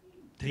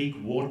take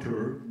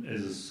water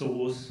as a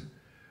source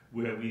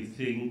where we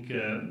think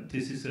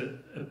this is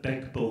a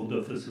backbone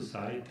of a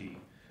society,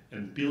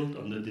 and build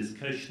on the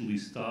discussion we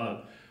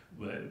start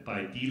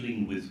by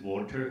dealing with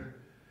water,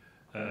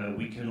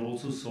 we can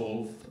also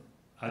solve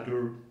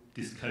other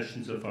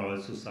discussions of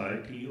our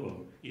society or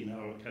in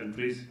our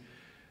countries.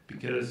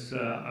 Because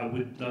I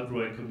would not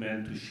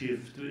recommend to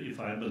shift, if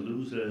I'm a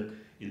loser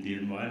in the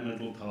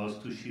environmental cause,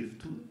 to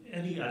shift to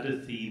any other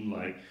theme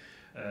like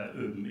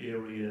urban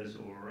areas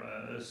or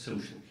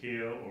social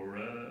care or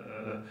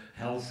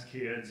health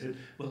care, and said,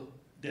 well,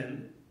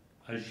 then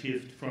I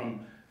shift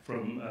from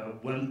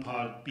one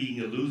part being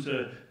a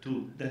loser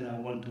to then I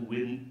want to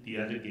win the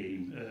other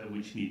game,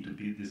 which need to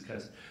be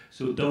discussed.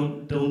 So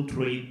don't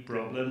trade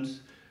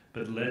problems.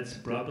 But let's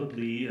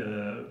probably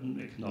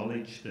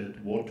acknowledge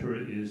that water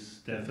is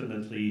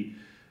definitely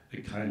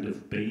a kind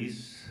of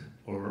base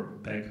or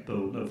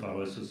backbone of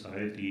our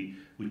society,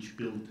 which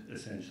build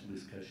essential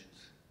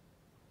discussions.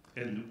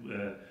 And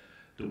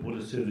the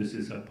water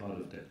services are part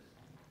of that.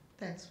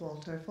 Thanks,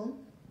 Walter. Phong?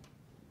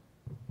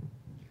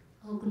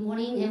 Oh, good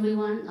morning,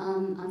 everyone.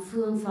 I'm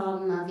Phương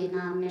from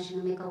Vietnam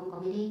National Mekong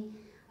Committee.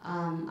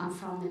 I'm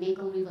from the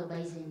Mekong River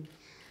Basin.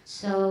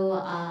 So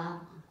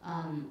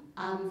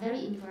I'm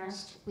very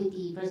impressed with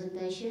the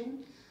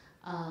presentation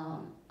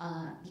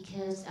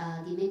because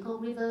the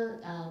Mekong River,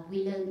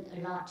 we learned a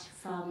lot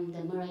from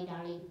the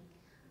Murray-Darling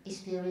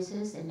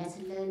experiences and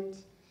lessons learned,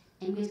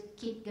 and we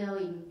keep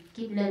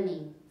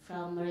learning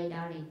from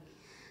Murray-Darling.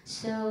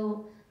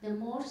 So the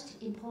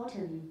most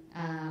important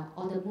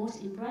or the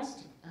most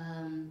impressed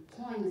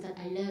point that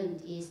I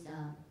learned is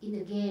in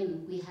the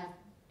game we have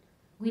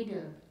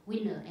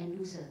winner and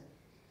loser.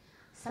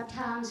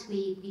 Sometimes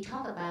we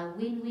talk about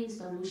win-win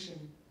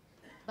solution,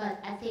 but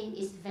I think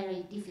it's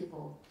very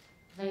difficult,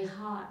 very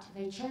hard,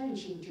 very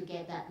challenging to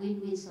get that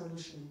win-win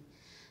solution.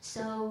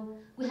 So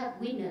we have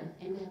winner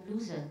and we have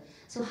loser.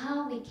 So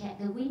how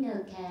the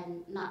winner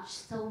can not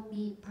so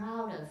be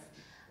proud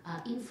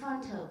of in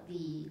front of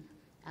the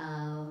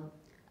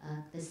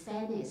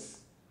sadness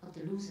of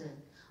the loser,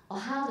 or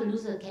how the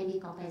loser can be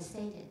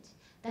compensated.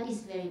 That is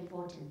very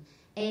important.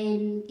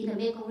 And in the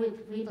Mekong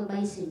River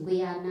Basin,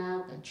 we are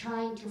now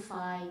trying to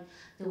find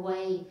the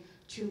way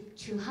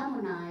to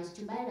harmonize,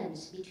 to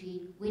balance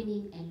between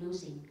winning and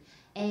losing.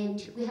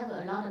 And we have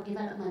a lot of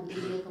development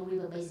in the Mekong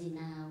River Basin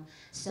now.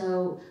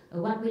 So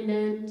what we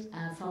learned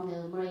from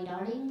the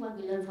Murray-Darling, what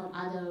we learned from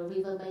other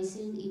river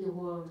basins in the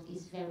world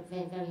is very,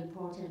 very, very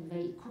important,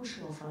 very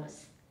crucial for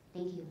us.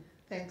 Thank you.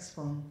 Thanks,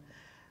 Phong.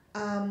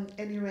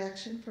 Any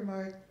reaction from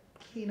our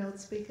keynote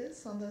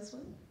speakers on this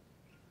one?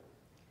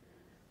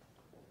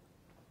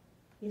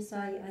 Yes,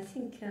 I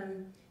think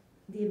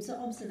the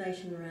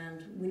observation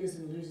around winners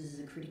and losers is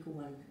a critical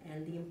one,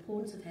 and the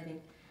importance of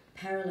having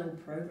parallel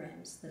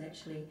programs that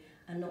actually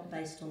are not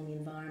based on the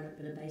environment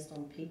but are based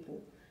on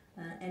people,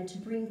 and to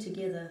bring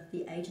together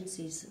the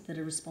agencies that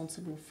are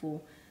responsible for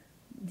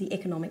the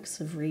economics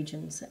of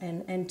regions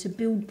and to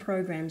build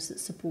programs that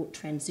support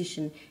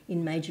transition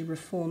in major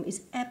reform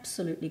is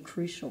absolutely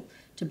crucial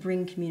to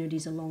bring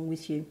communities along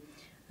with you.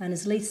 And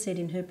as Leith said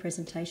in her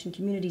presentation,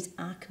 communities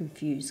are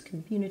confused.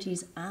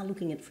 Communities are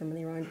looking at it from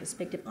their own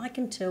perspective. I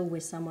can tell where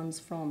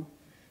someone's from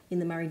in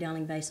the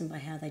Murray-Darling Basin by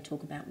how they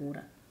talk about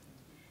water.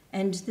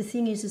 And the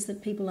thing is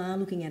that people are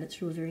looking at it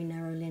through a very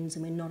narrow lens,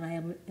 and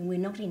we're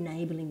not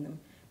enabling them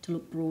to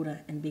look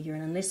broader and bigger.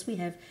 And unless we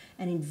have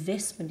an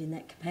investment in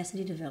that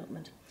capacity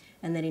development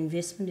and that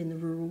investment in the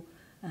rural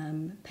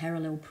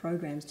parallel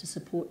programs to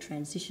support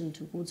transition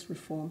towards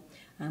reform,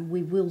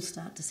 we will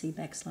start to see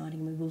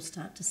backsliding. We will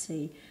start to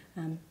see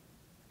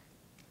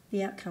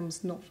the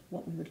outcomes not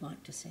what we would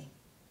like to see.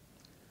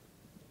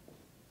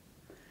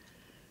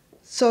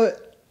 So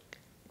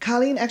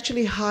Karlene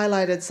actually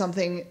highlighted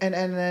something,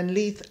 and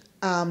Leith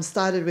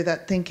started with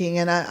that thinking,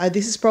 and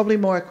this is probably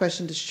more a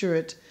question to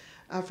Stuart.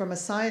 From a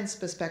science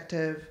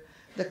perspective,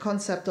 the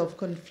concept of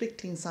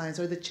conflicting science,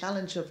 or the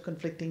challenge of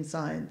conflicting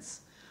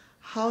science.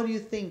 How do you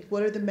think,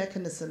 what are the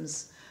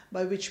mechanisms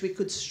by which we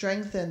could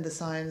strengthen the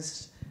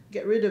science,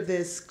 get rid of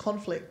this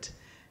conflict,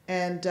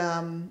 and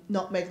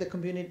not make the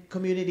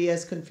community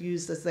as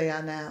confused as they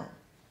are now?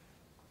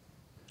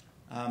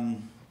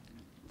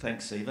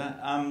 Thanks, Eva.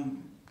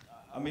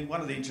 I mean,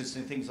 one of the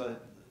interesting things I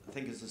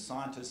think as a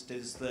scientist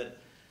is that,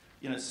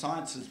 you know,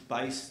 science is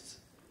based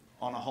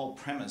on a whole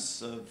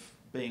premise of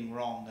being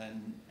wrong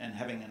and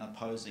having an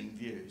opposing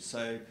view.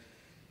 So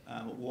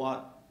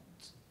what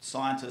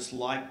scientists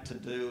like to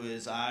do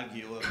is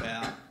argue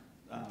about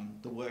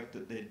the work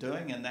that they're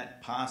doing, and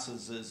that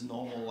passes as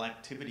normal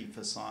activity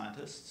for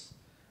scientists.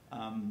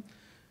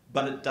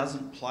 But it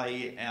doesn't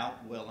play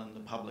out well in the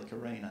public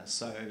arena.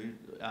 So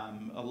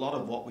a lot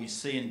of what we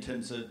see in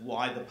terms of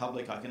why the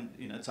public,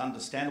 it's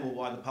understandable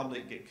why the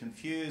public get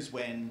confused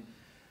when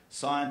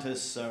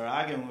scientists are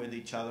arguing with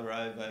each other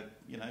over,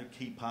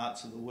 key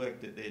parts of the work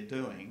that they're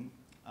doing,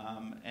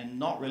 and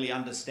not really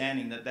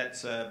understanding that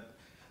that's a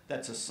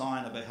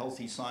sign of a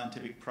healthy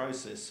scientific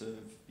process of,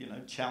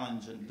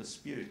 challenge and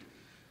dispute.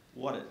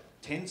 What it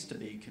tends to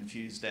be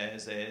confused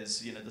as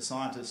the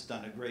scientists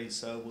don't agree,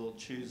 so we'll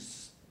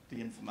choose the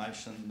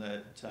information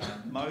that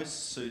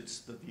most suits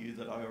the view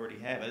that I already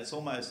have. It's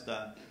almost,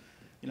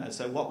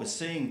 so what we're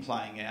seeing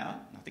playing out,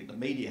 I think the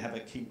media have a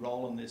key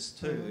role in this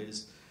too,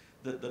 is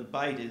that the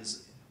debate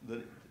is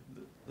that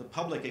the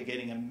public are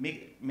getting a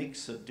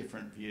mix of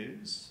different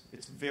views.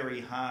 It's very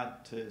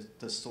hard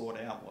to sort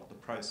out what the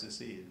process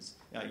is,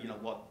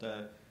 what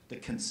the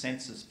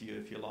consensus view,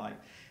 if you like.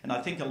 And I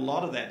think a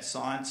lot of that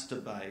science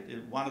debate,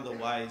 one of the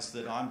ways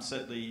that I'm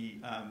certainly,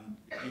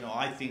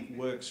 I think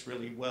works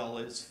really well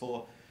is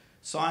for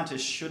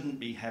scientists shouldn't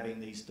be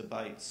having these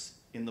debates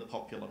in the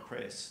popular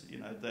press,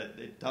 that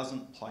it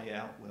doesn't play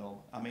out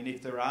well. I mean,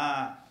 if there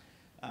are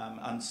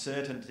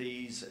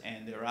uncertainties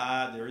and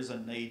there is a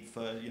need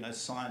for,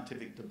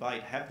 scientific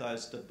debate, have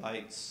those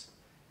debates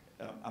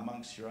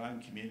amongst your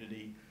own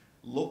community,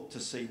 look to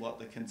see what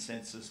the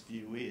consensus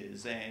view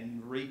is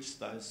and reach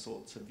those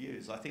sorts of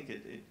views. I think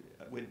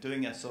we're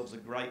doing ourselves a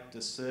great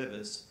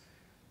disservice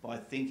by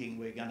thinking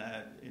we're going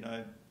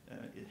to,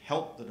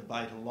 help the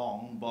debate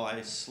along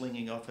by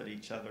slinging off at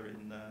each other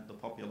in the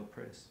popular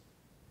press.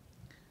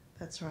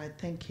 That's right,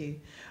 thank you.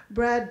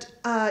 Brad,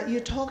 you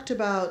talked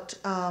about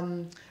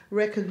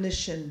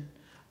recognition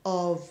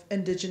of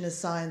Indigenous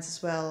science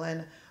as well,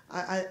 and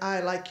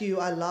I like you,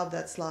 I love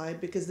that slide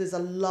because there's a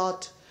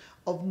lot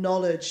of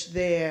knowledge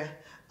there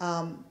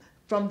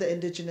from the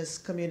Indigenous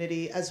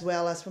community as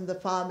well as from the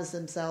farmers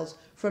themselves,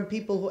 from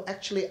people who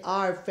actually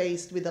are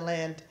faced with the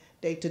land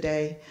day to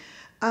day.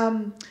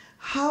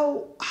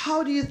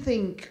 How do you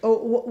think, or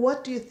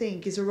what do you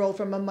think is a role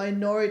from a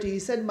minority? You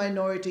said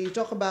minority. You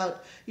talk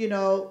about,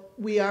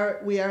 we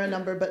are a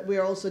number, but we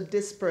are also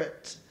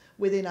disparate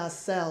within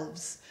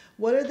ourselves.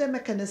 What are the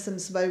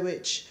mechanisms by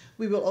which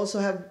we will also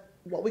have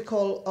what we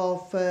call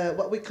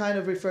what we kind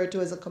of refer to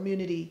as a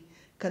community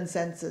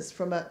consensus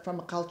from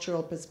a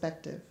cultural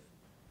perspective?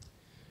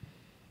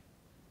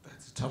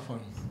 That's a tough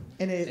one.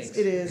 And it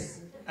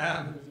is.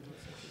 I've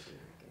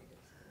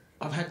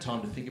had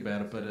time to think about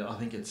it, but I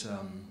think it's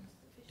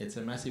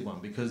a massive one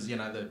because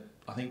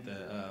I think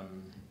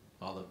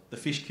the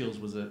fish kills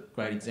was a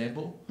great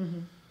example,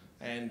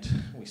 and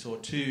we saw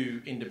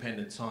two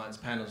independent science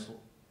panels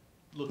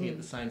looking at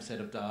the same set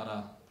of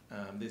data.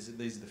 These are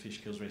the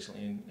fish kills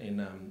recently in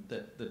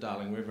the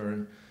Darling River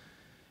and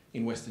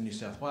in Western New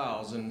South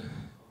Wales, and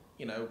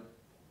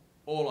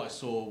all I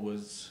saw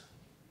was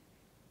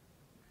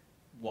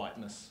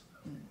whiteness.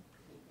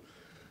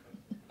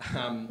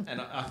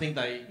 And I think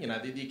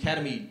the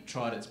Academy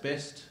tried its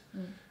best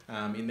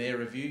in their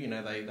review.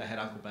 They had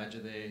Uncle Badger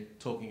there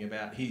talking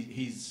about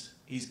his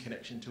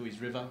connection to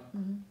his river.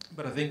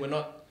 But I think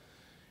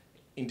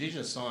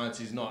Indigenous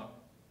science is not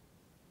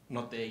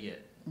there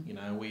yet.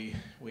 We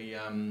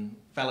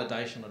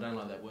validation, I don't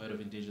like that word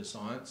of Indigenous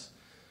science.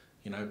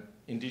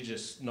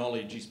 Indigenous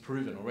knowledge is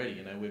proven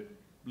already. We've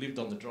lived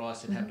on the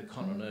driest inhabited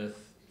continent on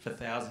Earth for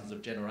thousands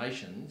of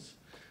generations.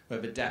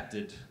 We've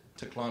adapted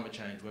to climate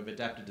change, we've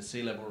adapted to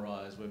sea level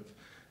rise, we've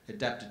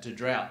adapted to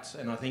droughts,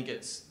 and I think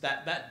it's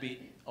that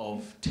bit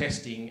of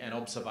testing and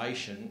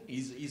observation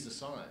is the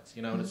science,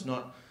 and it's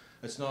not.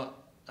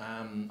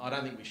 I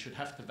don't think we should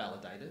have to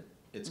validate it.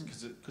 It's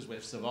because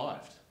we've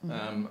survived,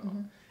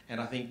 and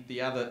I think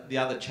the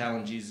other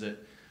challenge is that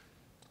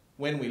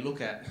when we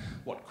look at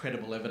what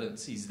credible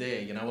evidence is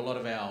there, a lot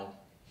of our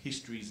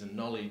histories and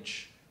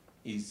knowledge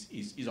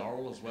is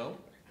oral as well,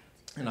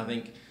 and I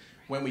think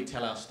when we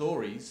tell our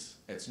stories,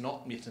 it's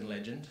not myth and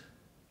legend,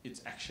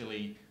 it's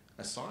actually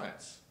a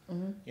science.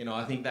 You know,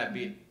 I think that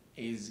bit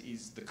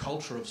is the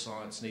culture of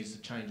science needs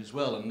to change as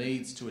well, and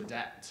needs to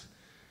adapt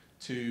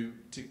to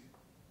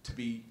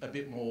be a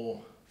bit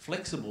more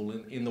flexible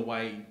in the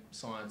way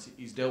science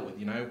is dealt with.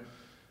 You know,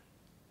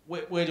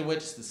 we're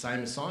just the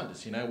same as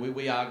scientists. You know,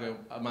 we argue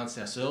amongst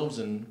ourselves,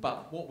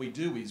 but what we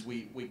do is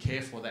we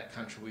care for that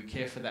country, we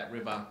care for that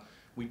river.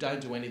 We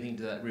don't do anything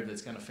to that river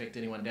that's going to affect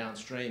anyone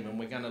downstream, and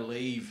we're going to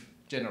leave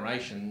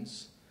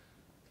generations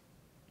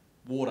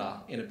water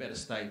in a better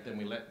state than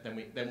we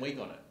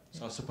got it.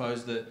 So I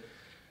suppose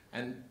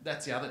and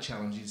that's the other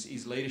challenge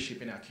is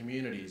leadership in our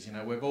communities. You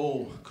know, we've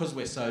all, because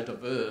we're so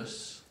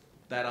diverse,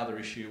 that other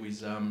issue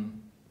is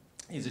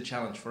a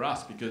challenge for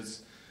us,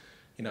 because,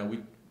 you know,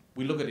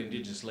 we look at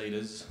Indigenous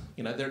leaders.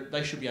 You know,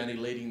 they should be only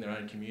leading their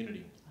own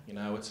community. You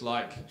know, it's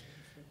like,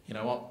 you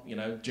know what, you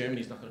know,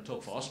 Germany's not going to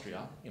talk for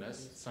Austria. You know,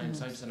 same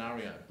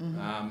scenario.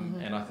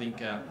 And I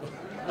think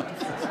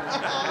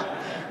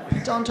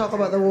don't talk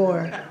about the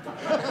war.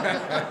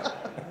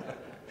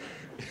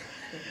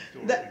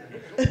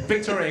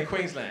 Victoria and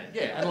Queensland,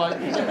 yeah, and like,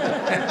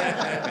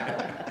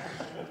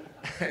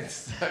 and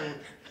so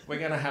we're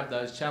going to have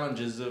those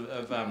challenges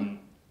of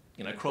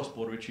you know,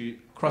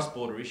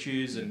 cross-border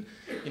issues, and,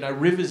 you know,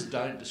 rivers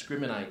don't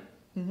discriminate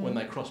when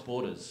they cross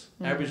borders.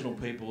 Aboriginal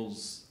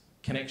people's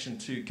connection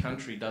to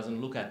country doesn't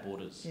look at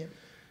borders. Yeah.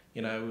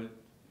 You know,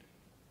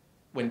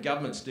 when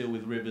governments deal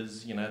with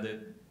rivers, you know,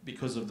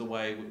 because of the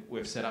way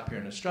we've set up here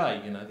in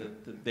Australia, you know,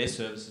 their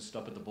services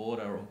stop at the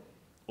border,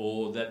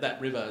 or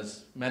that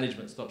river's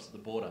management stops at the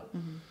border.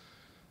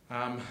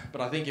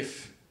 But I think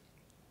if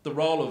the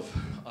role of,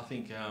 I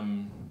think,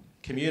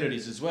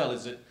 communities as well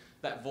is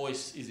that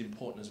voice is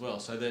important as well,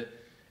 so that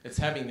it's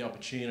having the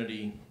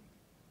opportunity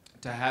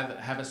to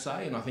have a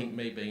say, and I think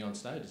me being on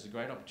stage is a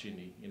great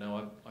opportunity. You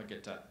know, I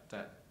get to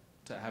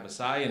have a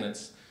say, and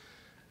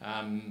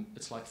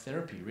it's like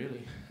therapy,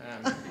 really.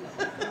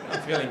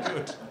 I'm feeling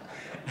good.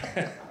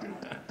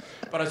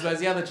 But I suppose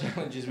the other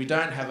challenge is we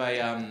don't have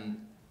a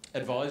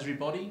advisory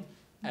body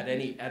at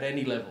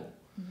any level.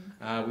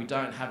 We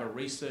don't have a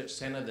research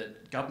centre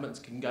that governments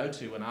can go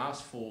to and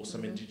ask for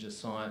some Indigenous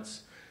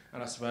science.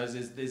 And I suppose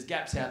there's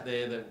gaps out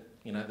there that,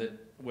 you know, that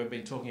we've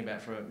been talking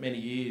about for many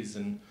years,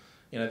 and,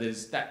 you know,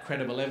 there's that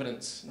credible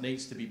evidence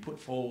needs to be put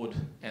forward,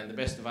 and the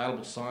best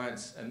available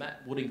science, and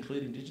that would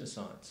include Indigenous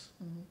science.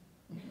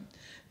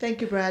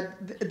 Thank you, Brad.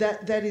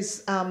 That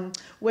is,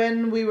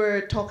 when we were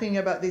talking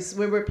about this,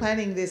 we were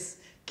planning this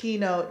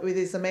keynote with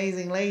these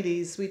amazing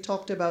ladies, we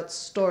talked about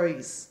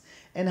stories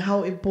and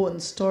how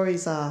important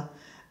stories are.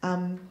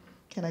 Can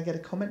I get a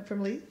comment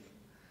from Leith?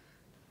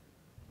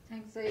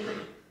 Thanks, Eva.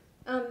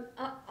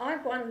 I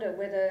wonder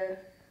whether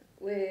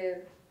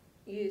we're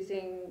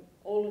using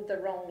all of the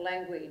wrong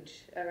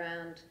language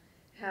around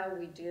how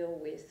we deal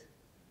with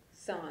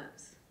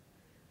science.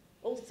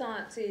 All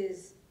science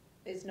is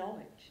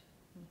knowledge.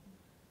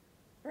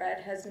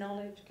 Brad has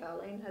knowledge,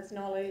 Karlene has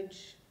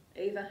knowledge,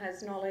 Eva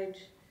has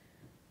knowledge.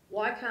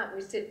 Why can't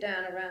we sit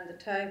down around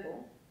the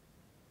table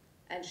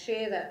and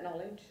share that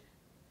knowledge,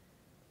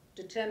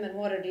 determine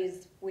what it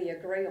is we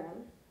agree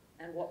on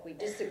and what we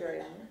disagree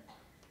on?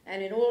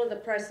 And in all of the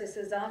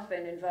processes I've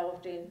been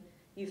involved in,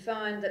 you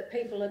find that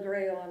people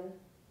agree on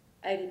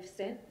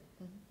 80%.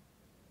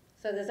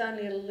 So there's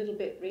only a little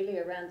bit really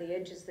around the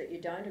edges that you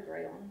don't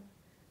agree on.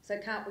 So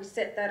can't we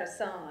set that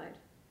aside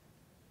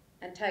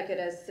and take it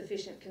as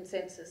sufficient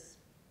consensus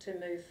to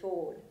move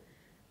forward?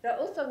 But I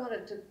also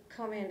wanted to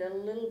comment a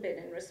little bit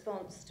in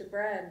response to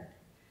Brad.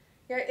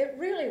 You know, it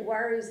really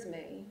worries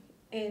me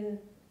in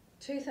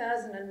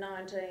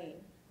 2019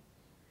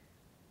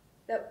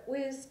 that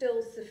we're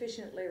still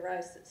sufficiently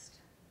racist,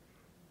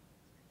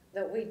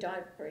 that we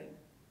don't bring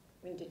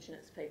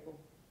Indigenous people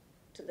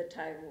to the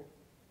table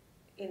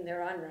in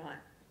their own right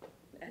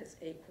as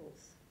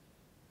equals.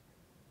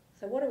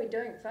 So what are we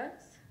doing,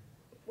 folks?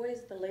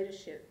 Where's the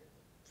leadership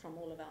from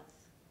all of us?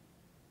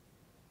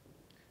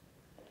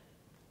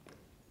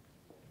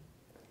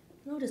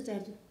 And I'll just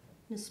add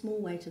in a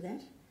small way to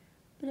that,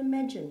 but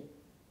imagine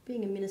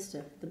being a minister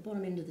at the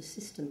bottom end of the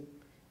system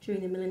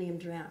during the Millennium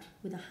Drought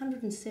with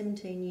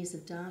 117 years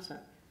of data,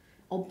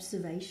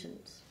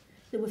 observations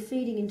that were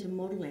feeding into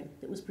modelling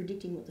that was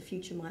predicting what the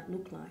future might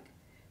look like,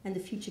 and the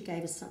future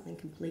gave us something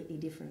completely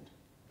different.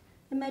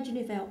 Imagine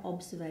if our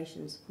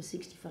observations were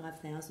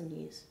 65,000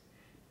 years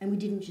and we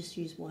didn't just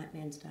use white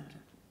man's data.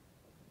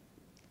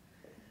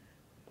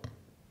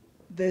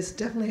 There's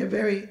definitely a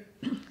very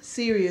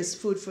serious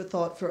food for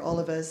thought for all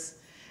of us,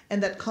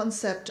 and that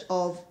concept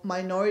of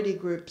minority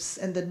groups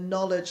and the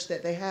knowledge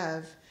that they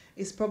have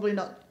is probably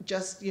not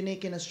just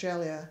unique in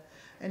Australia,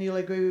 and you'll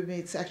agree with me,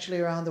 it's actually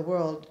around the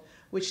world,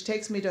 which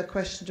takes me to a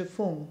question to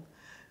Phung.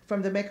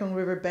 From the Mekong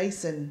River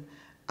Basin,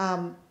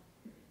 a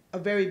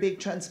very big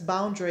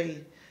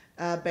transboundary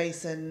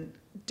basin,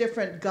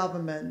 different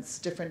governments,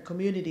 different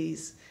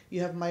communities,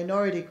 you have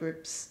minority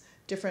groups,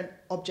 different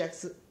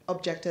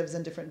objectives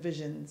and different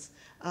visions.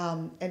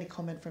 Any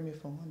comment from you,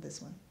 Phung, on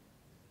this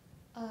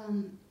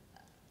one?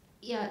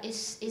 Yeah,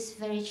 it's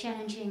very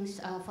challenging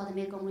for the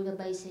Mekong River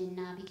Basin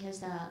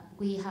because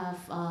we have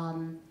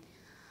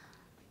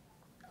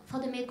for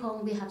the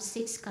Mekong, we have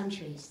 6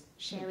 countries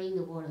sharing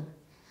the water.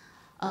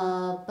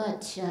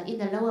 But in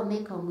the lower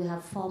Mekong, we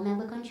have 4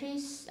 member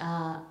countries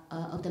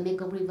of the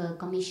Mekong River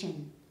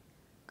Commission: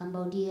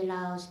 Cambodia,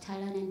 Laos,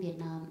 Thailand, and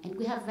Vietnam. And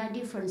we have very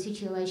different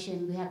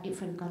situations, we have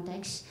different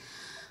contexts,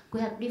 we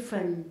have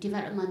different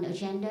development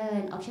agenda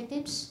and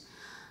objectives.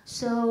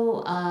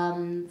 So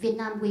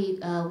Vietnam, we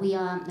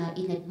are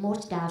in the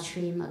most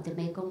downstream of the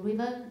Mekong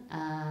River.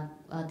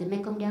 The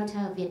Mekong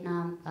Delta of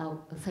Vietnam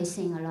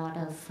facing a lot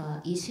of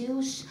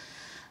issues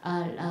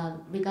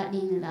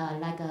regarding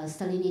like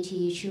salinity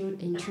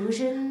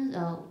intrusion,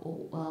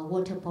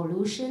 water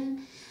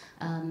pollution,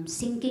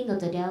 sinking of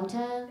the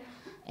delta,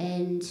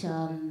 and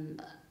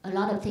a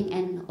lot of things,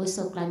 and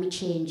also climate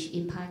change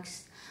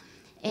impacts.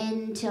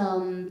 And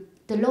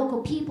the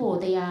local people,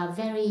 they are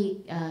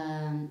very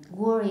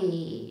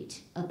worried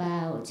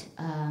about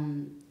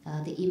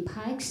the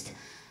impacts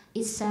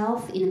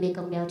itself in the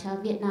Mekong Delta of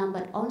Vietnam,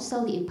 but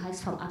also the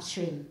impacts from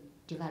upstream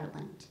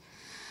development.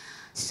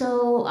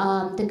 So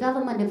the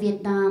government of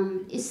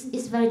Vietnam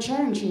is very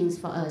challenging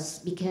for us,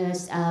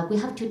 because we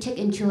have to take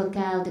into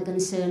account the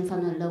concern from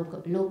the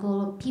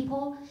local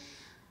people,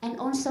 and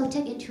also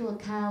take into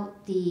account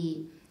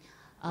the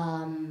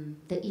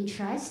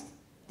interest,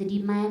 the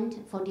demand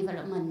for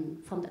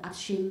development from the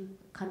upstream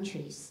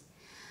countries.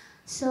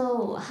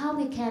 So how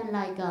we can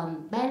like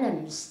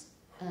balance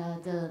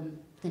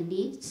the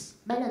needs,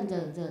 balance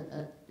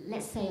the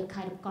let's say a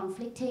kind of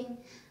conflicting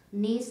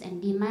needs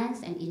and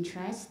demands and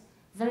interests.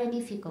 Very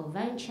difficult,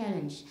 very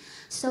challenging.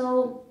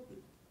 So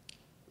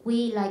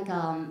we like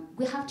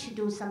we have to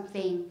do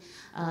something.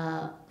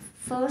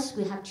 First,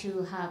 we have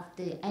to have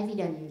the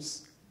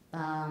evidence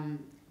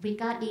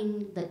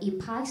regarding the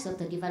impacts of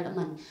the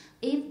development.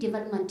 If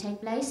development takes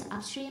place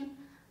upstream,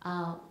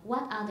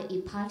 what are the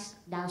impacts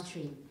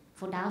downstream?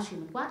 For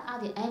downstream, what are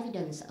the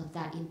evidence of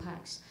that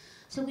impacts?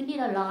 So we need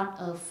a lot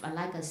of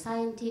like a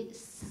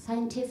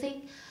scientific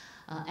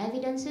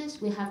evidences.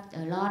 We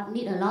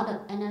need a lot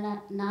of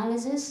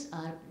analysis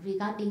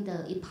regarding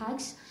the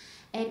impacts,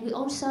 and we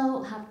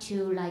also have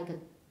to like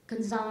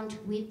consult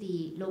with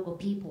the local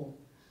people.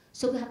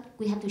 So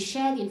we have to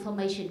share the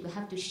information. We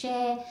have to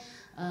share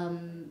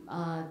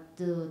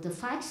the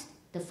facts,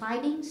 the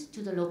findings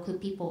to the local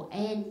people,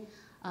 and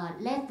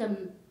let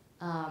them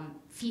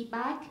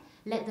feedback.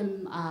 Let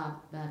them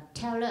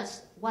tell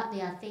us what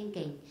they are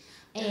thinking.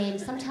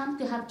 And sometimes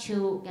we have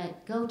to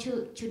go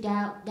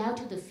down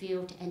to the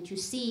field and to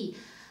see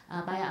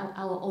by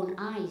our own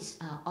eyes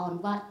on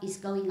what is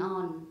going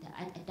on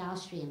at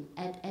downstream,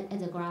 at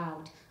the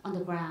ground, on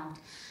the ground.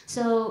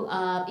 So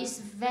it's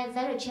very,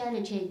 very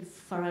challenging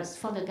for us,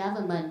 for the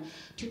government,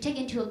 to take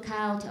into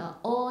account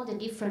all the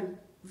different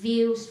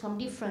views from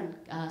different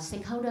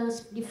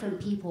stakeholders,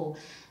 different people,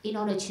 in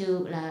order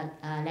to,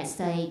 let's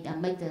say,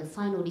 make the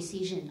final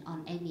decision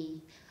on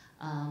anything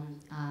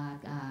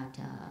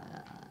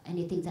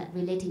that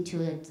relating to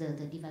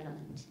the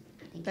development.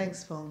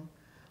 Thanks, Phong.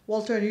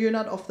 Walter, you're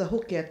not off the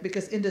hook yet,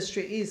 because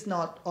industry is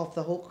not off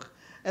the hook,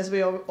 as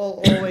we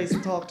always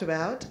talked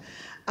about.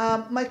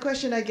 My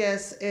question, I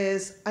guess,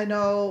 is, I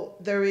know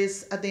there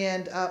is, at the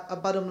end, a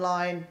bottom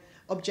line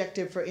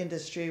objective for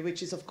industry,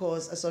 which is, of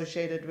course,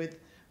 associated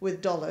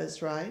with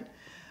dollars, right?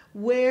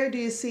 Where do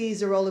you see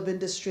the role of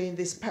industry in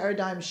this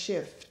paradigm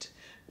shift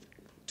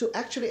to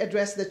actually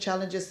address the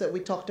challenges that we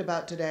talked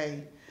about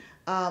today?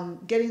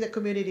 Getting the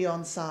community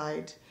on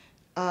side,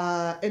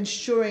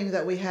 ensuring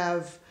that we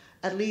have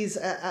at least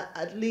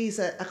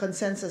a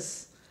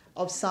consensus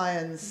of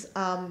science,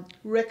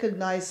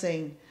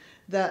 recognizing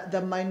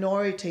the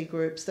minority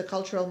groups, the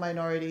cultural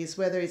minorities,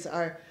 whether it's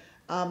our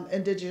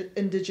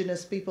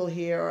indigenous people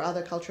here or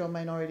other cultural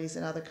minorities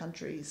in other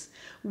countries.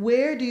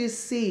 Where do you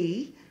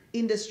see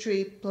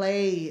industry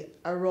play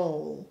a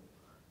role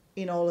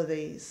in all of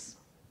these?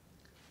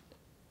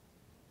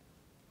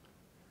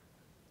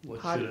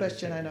 Hard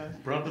question, I know.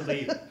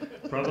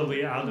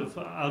 Probably out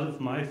of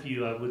my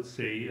view, I would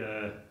say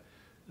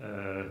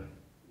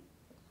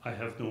I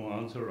have no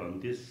answer on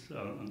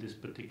this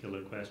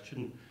particular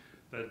question,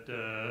 but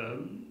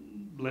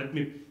let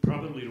me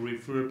probably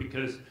refer,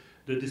 because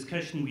the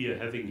discussion we are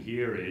having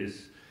here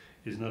is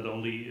not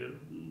only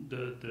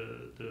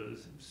the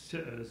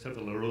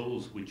several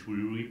roles which we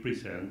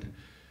represent,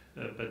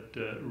 but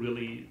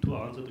really to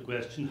answer the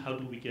question, how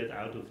do we get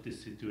out of this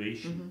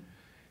situation? Mm-hmm.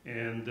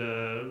 And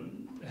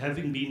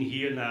having been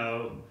here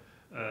now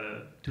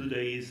 2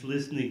 days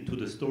listening to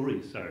the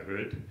stories I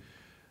heard,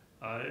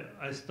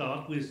 I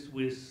start with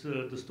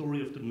the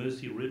story of the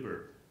Mersey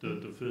River,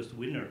 the first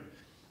winner.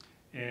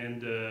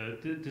 And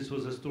this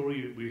was a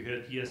story we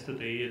heard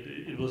yesterday.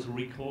 It was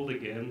recalled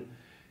again.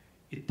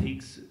 It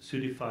takes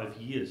 35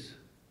 years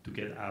to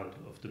get out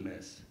of the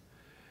mess.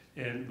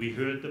 And we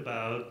heard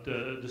about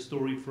the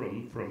story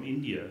from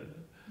India,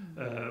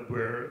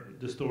 where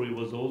the story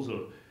was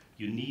also,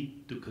 you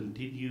need to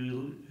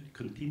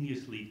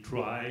continuously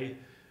try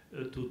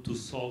to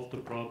solve the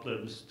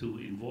problems, to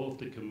involve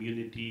the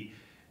community,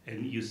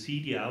 and you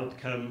see the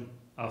outcome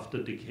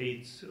after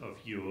decades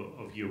of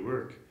your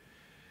work.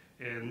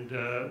 And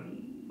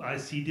I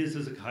see this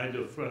as a kind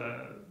of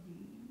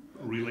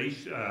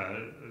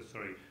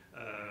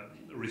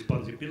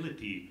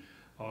responsibility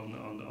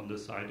on the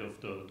side of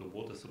the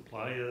water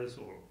suppliers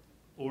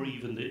or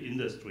even the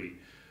industry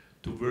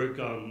to work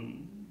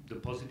on the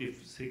positive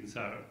things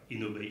are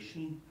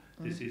innovation.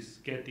 This is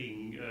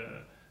getting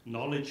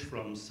knowledge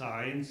from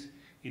science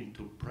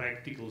into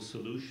practical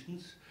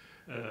solutions,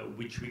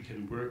 which we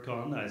can work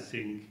on. I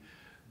think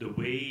the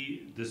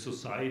way the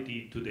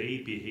society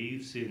today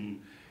behaves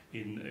in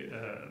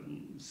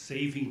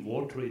saving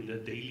water in the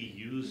daily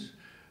use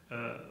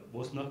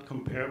was not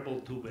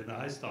comparable to when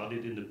I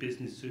started in the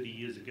business 30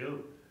 years ago.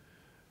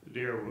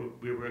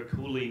 We were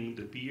cooling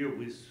the beer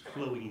with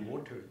flowing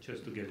water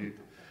just to get it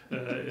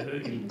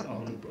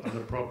on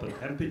a proper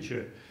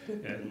temperature,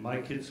 and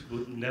my kids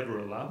would never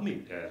allow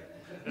me that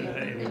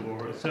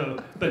anymore. So,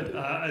 but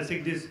I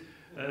think this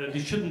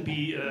shouldn't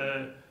be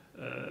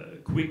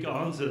quick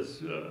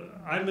answers.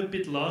 I'm a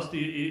bit lost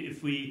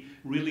if we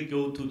really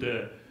go to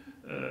the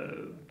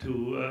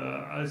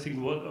I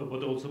think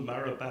what also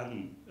Mara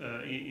Ban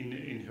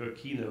in her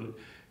keynote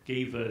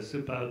gave us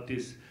about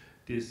this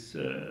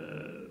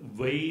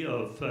way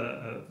of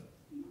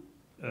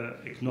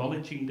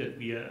acknowledging that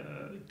we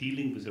are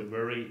dealing with a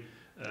very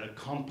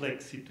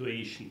complex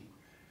situation,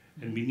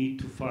 and we need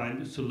to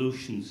find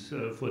solutions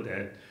for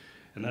that.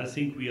 And I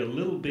think we are a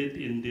little bit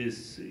in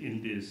this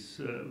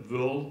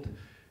world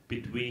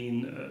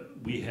between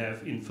we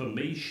have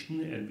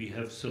information and we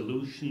have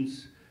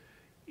solutions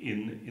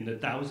in the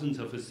thousandth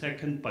of a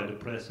second by the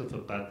press of a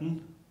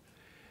button,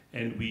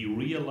 and we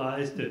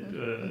realize that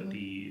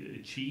the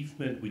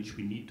achievement which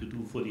we need to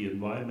do for the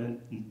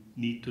environment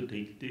need to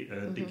take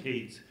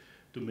decades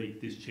to make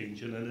this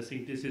change. And I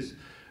think this is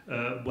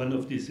one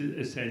of these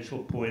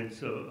essential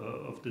points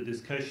of the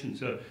discussion.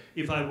 So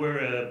if I were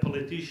a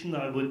politician,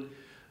 I would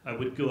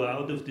go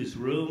out of this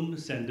room,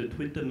 send a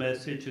Twitter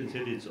message and say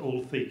it's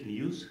all fake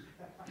news,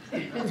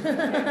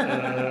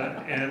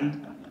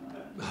 and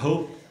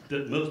hope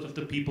that most of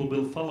the people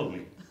will follow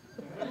me.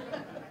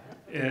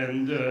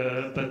 And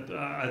but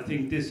I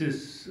think this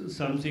is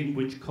something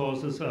which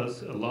causes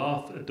us a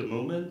laugh at the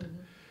moment,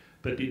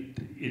 but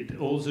it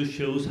also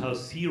shows how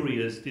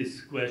serious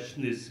this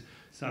question is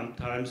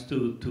sometimes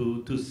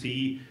to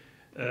see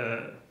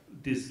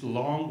this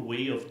long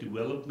way of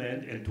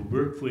development and to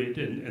work for it.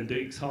 And the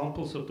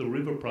examples of the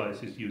river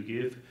prizes you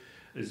give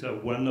is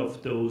one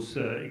of those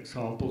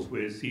examples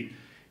where you see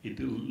it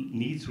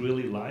needs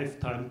really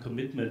lifetime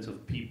commitments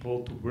of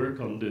people to work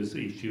on these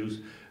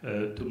issues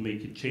to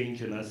make a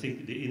change. And I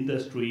think the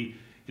industry,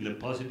 in a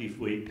positive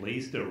way,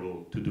 plays their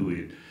role to do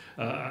it.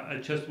 I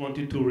just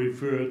wanted to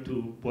refer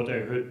to what I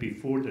heard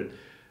before, that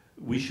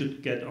we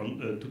should get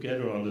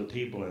together on the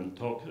table and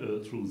talk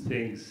through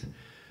things.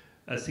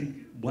 I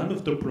think one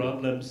of the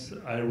problems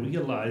I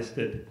realized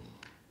that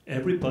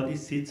everybody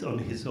sits on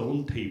his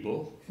own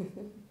table,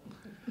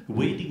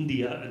 waiting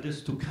the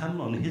others to come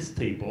on his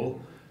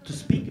table to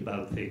speak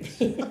about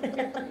things.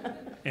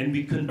 And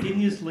we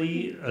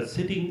continuously are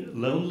sitting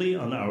lonely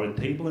on our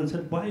table and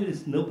said, why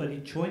is nobody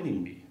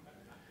joining me?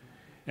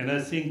 And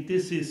I think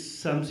this is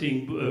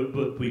something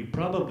what we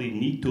probably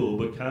need to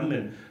overcome.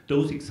 And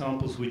those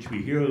examples which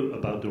we hear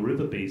about the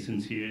river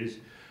basins here is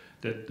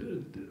that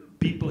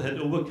people had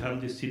overcome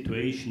this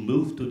situation,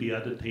 moved to the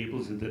other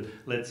tables and said,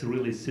 let's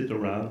really sit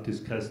around,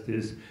 discuss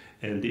this.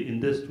 And the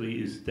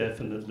industry is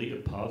definitely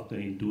a partner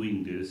in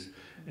doing this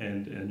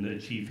and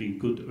achieving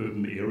good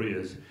urban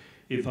areas.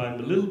 If I'm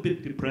a little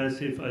bit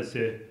depressive, I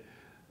say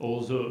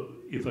also,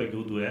 if I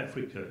go to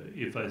Africa,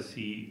 if I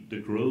see the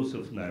growth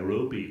of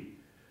Nairobi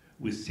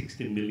with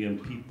 16 million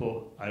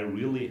people, I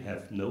really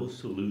have no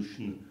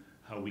solution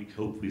how we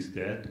cope with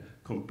that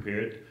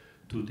compared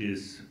to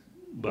this,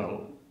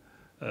 well,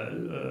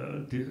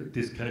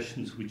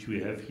 discussions which we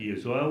have here.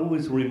 So I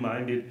always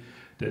reminded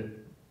that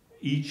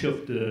each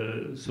of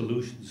the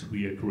solutions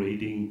we are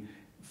creating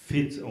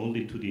fits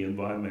only to the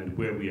environment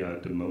where we are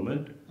at the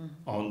moment,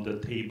 on the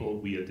table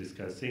we are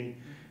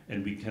discussing,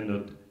 and we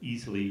cannot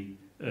easily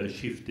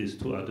shift this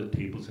to other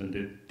tables and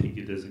then take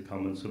it as a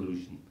common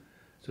solution.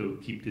 So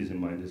keep this in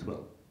mind as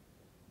well.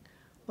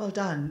 Well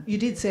done. You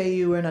did say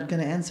you were not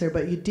going to answer,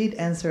 but you did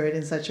answer it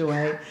in such a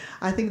way.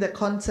 I think the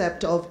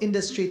concept of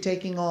industry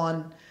taking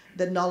on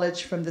the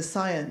knowledge from the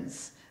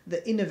science,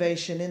 the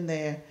innovation in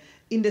there,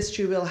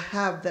 industry will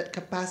have that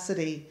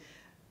capacity,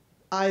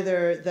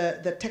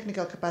 either the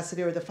technical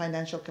capacity or the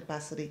financial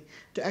capacity,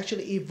 to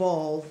actually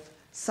evolve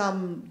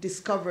some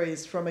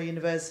discoveries from a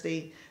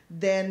university,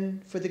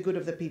 then for the good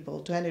of the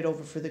people, to hand it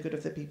over for the good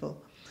of the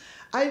people.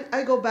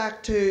 I go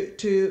back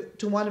to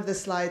one of the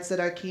slides that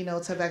our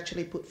keynotes have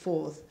actually put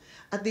forth.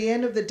 At the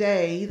end of the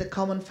day, the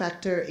common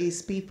factor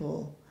is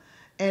people.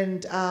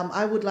 And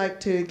I would like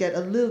to get a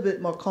little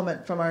bit more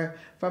comment from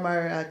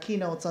our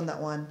keynotes on that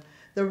one.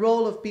 The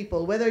role of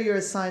people, whether you're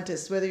a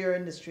scientist, whether you're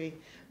industry,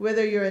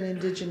 whether you're an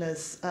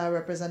indigenous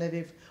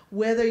representative,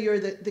 whether you're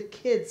the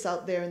kids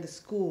out there in the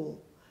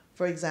school,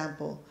 for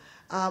example,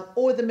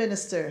 or the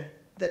minister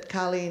that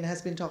Karlene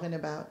has been talking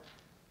about.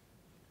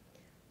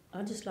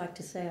 I'd just like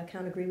to say I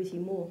can't agree with you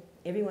more.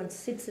 Everyone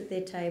sits at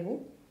their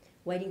table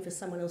waiting for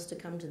someone else to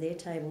come to their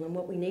table, and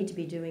what we need to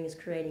be doing is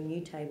creating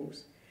new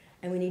tables.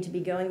 And we need to be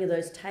going to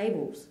those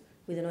tables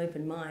with an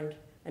open mind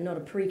and not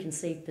a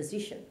preconceived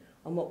position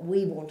on what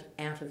we want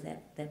out of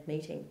that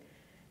meeting.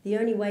 The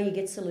only way you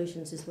get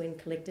solutions is when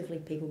collectively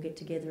people get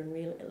together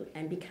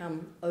and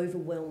become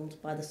overwhelmed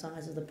by the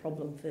size of the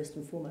problem first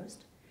and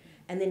foremost,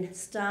 and then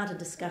start a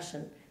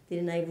discussion that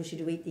enables you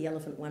to eat the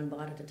elephant one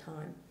bite at a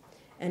time.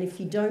 And if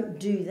you don't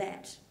do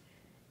that,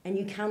 and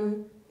you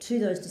come to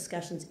those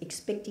discussions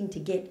expecting to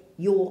get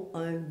your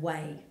own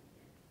way,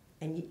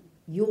 and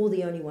you're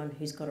the only one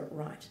who's got it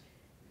right,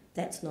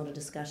 that's not a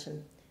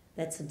discussion.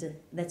 That's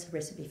a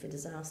recipe for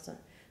disaster.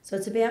 So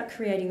it's about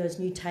creating those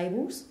new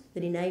tables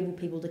that enable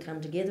people to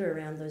come together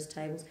around those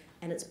tables,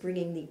 and it's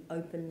bringing the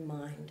open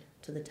mind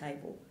to the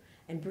table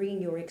and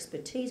bringing your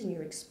expertise and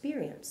your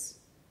experience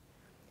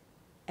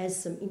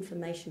as some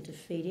information to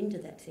feed into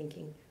that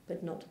thinking,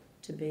 but not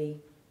to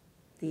be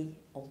the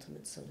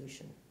ultimate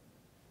solution.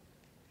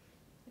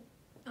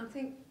 I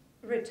think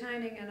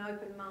retaining an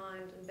open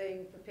mind and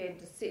being prepared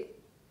to sit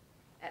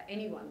at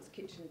anyone's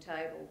kitchen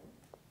table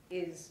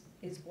is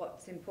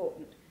what's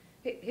important.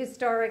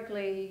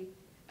 Historically,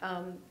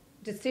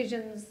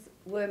 decisions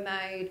were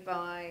made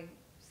by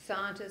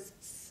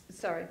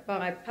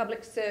by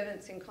public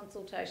servants in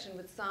consultation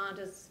with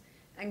scientists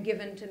and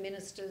given to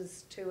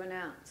ministers to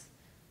announce.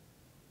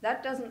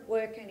 That doesn't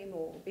work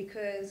anymore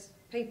because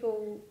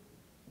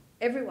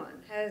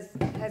everyone has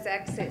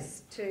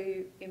access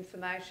to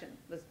information.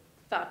 There's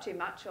far too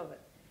much of it.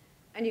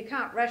 And you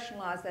can't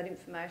rationalise that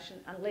information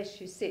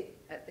unless you sit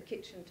at the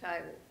kitchen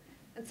table.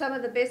 And some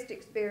of the best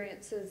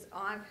experiences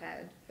I've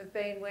had have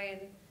been when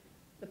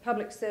the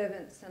public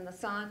servants and the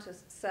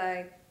scientists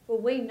say, well,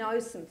 we know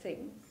some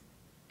things.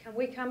 Can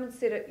we come and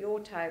sit at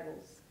your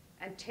tables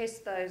and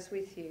test those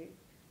with you,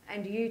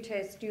 and you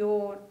test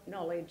your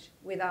knowledge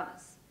with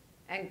us,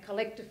 and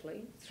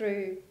collectively,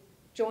 through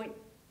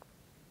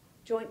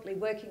jointly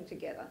working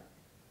together,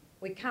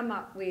 we come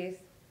up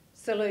with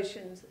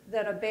solutions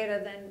that are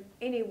better than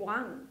any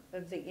one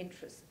of the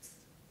interests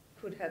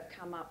could have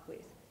come up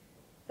with.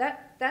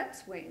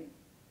 That's when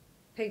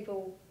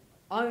people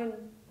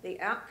own the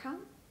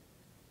outcome,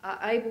 are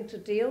able to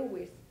deal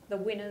with the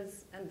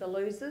winners and the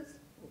losers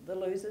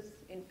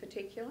in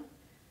particular,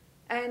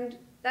 and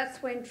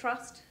that's when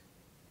trust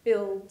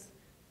builds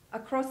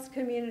across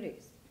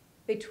communities,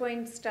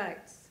 between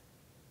states,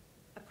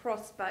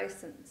 across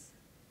basins.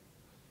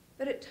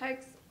 But it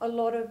takes a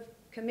lot of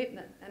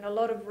commitment and a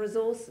lot of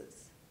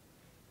resources,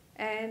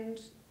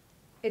 and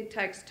it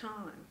takes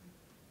time.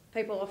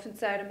 People often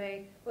say to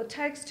me, well, it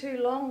takes too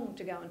long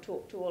to go and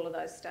talk to all of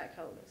those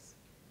stakeholders.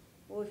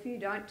 Well, if you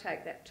don't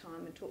take that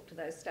time and talk to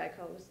those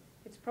stakeholders,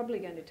 it's probably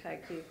going to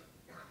take you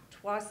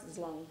twice as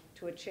long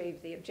to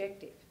achieve the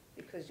objective,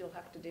 because you'll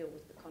have to deal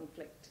with the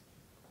conflict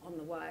on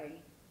the way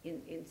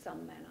in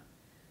some manner.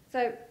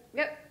 So,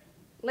 yep,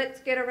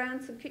 let's get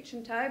around some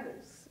kitchen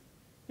tables,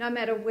 no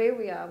matter where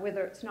we are,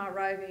 whether it's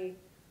Nairobi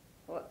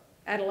or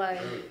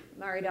Adelaide,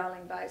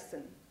 Murray-Darling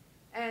Basin,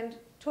 and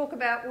talk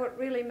about what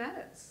really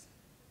matters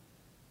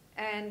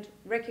and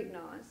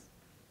recognise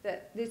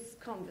that this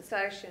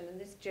conversation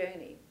and this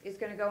journey is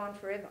going to go on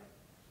forever.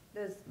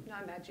 There's no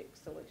magic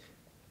solution.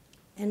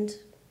 And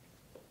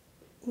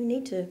we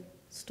need to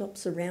stop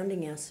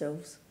surrounding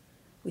ourselves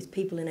with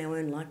people in our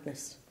own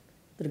likeness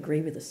that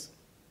agree with us.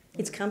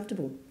 It's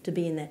comfortable to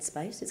be in that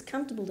space. It's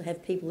comfortable to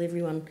have people,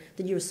 everyone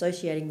that you're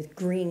associating with,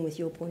 agreeing with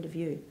your point of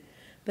view.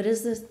 But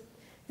as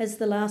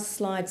the last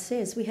slide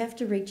says, we have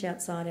to reach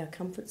outside our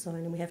comfort zone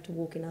and we have to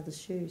walk in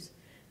others' shoes.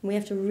 And we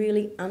have to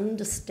really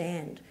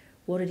understand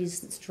what it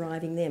is that's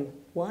driving them.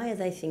 Why are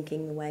they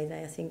thinking the way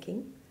they are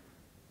thinking?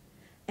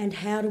 And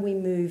how do we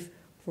move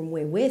from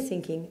where we're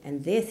thinking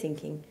and they're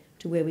thinking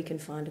to where we can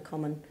find a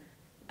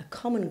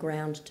common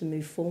ground to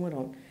move forward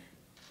on?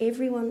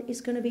 Everyone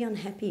is going to be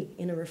unhappy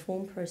in a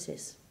reform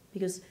process,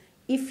 because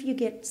if you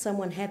get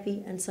someone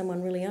happy and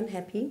someone really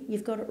unhappy,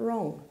 you've got it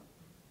wrong.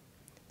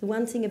 The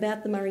one thing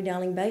about the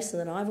Murray-Darling Basin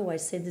that I've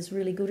always said is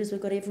really good is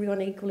we've got everyone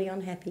equally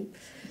unhappy.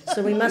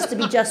 So we must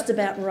be just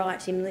about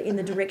right in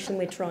the direction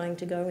we're trying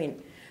to go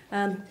in.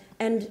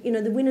 And, you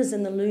know, the winners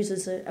and the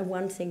losers are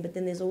one thing, but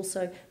then there's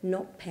also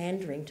not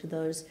pandering to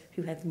those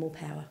who have more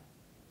power.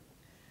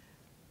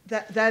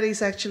 That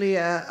is actually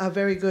a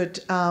very good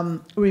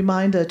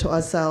reminder to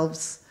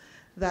ourselves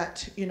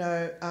that, you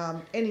know,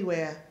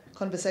 anywhere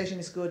conversation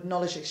is good,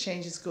 knowledge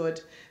exchange is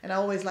good. And I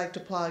always like to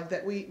plug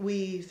that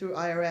we through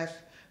IRF,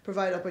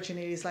 provide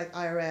opportunities like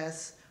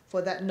IRS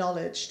for that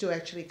knowledge to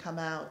actually come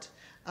out,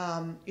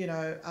 in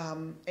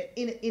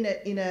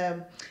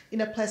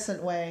a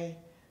pleasant way,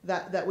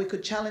 that we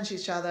could challenge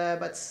each other,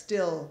 but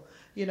still,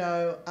 you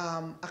know,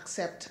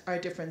 accept our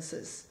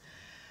differences.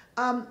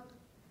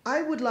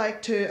 I would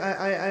like to.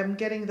 I'm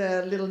getting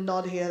the little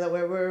nod here that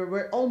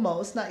we're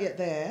almost not yet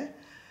there.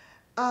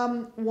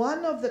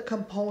 One of the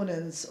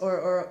components,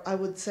 or I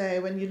would say,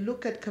 when you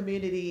look at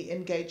community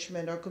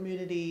engagement or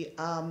community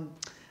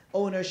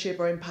ownership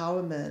or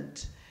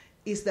empowerment,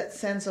 is that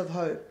sense of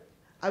hope.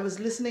 I was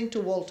listening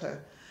to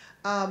Walter.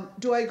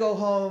 Do I go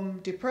home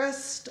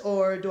depressed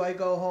or do I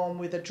go home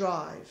with a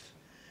drive?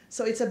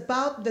 So it's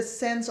about the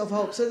sense of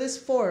hope. So there's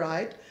 4,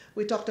 right?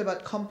 We talked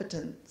about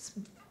competence,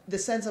 the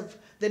sense of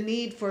the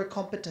need for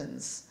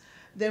competence.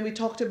 Then we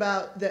talked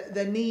about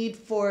the need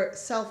for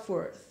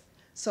self-worth,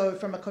 so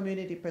from a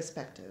community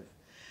perspective.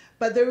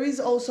 But there is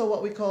also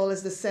what we call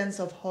as the sense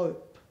of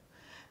hope.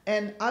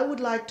 And I would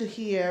like to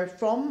hear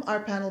from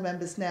our panel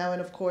members now,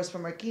 and of course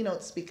from our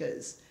keynote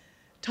speakers.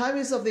 Time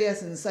is of the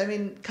essence. I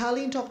mean,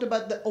 Karlene talked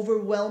about the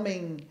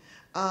overwhelming.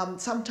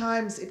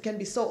 Sometimes it can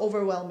be so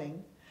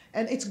overwhelming.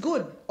 And it's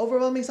good.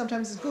 Overwhelming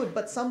sometimes is good.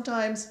 But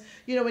sometimes,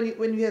 you know,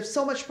 when you have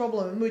so much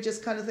problem, we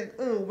just kind of think,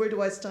 oh, where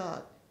do I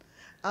start?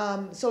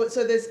 So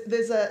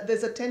there's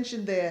a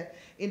tension there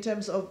in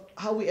terms of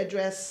how we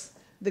address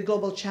the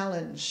global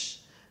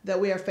challenge that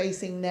we are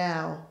facing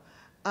now.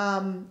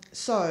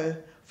 So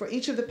for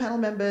each of the panel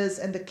members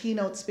and the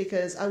keynote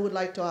speakers, I would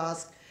like to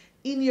ask,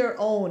 in your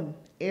own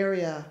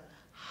area,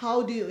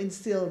 how do you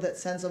instill that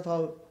sense of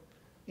hope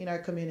in our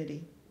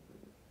community?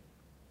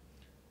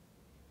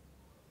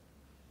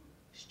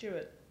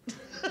 Stuart.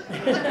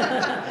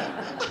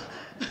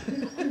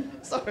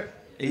 Sorry.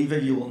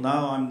 Eva, you will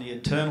know I'm the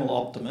eternal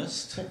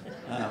optimist.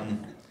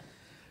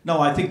 No,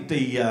 I think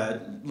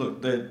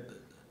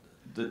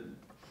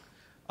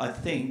I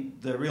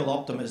think the real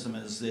optimism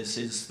is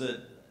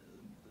that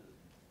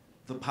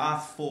the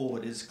path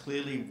forward is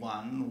clearly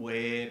one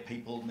where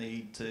people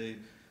need to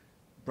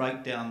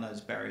break down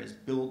those barriers,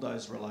 build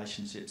those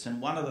relationships.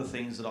 And one of the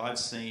things that I've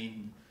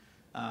seen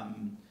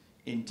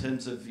in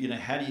terms of, you know,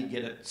 how do you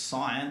get at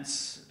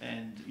science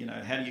and, you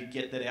know, how do you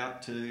get that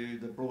out to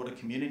the broader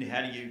community?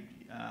 How do you,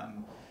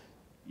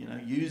 you know,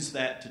 use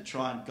that to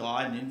try and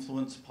guide and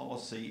influence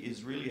policy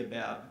is really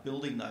about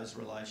building those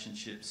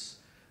relationships.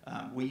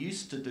 We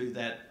used to do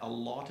that a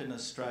lot in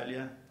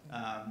Australia.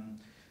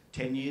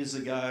 10 years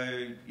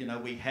ago, you know,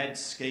 we had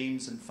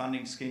schemes and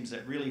funding schemes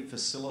that really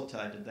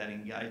facilitated that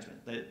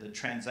engagement. The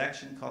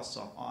transaction costs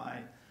are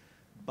high,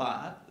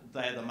 but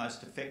they're the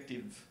most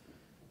effective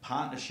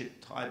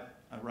partnership type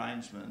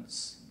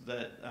arrangements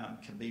that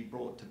can be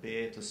brought to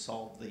bear to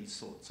solve these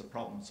sorts of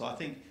problems. So I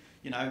think,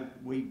 you know,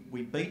 we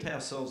beat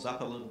ourselves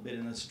up a little bit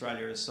in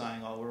Australia as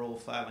saying, oh, we're all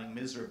failing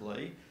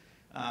miserably.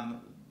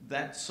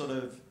 That sort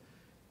of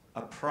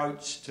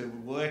approach to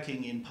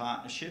working in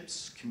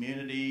partnerships,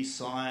 community,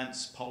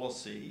 science,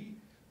 policy,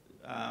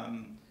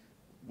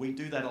 we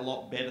do that a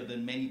lot better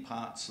than many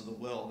parts of the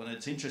world. And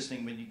it's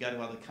interesting when you go to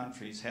other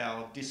countries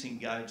how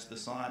disengaged the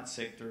science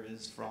sector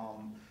is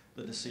from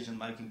the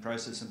decision-making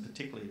process and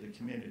particularly the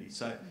community.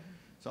 So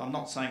I'm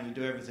not saying we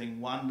do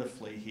everything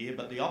wonderfully here,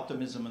 but the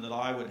optimism that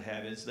I would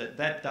have is that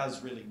that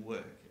does really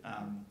work.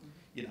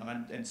 You know,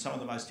 and some of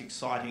the most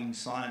exciting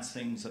science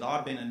things that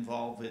I've been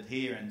involved with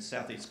here in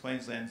Southeast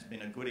Queensland has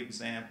been a good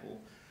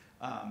example.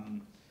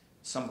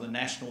 Some of the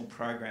national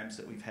programs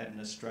that we've had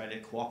in Australia,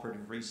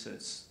 cooperative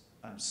research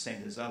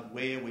centres, are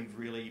where we've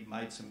really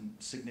made some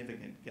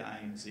significant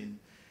gains in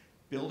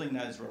building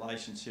those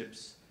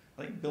relationships.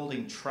 I think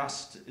building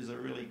trust is a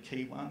really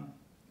key one.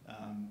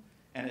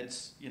 And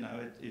it's, you know,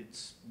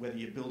 it's whether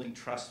you're building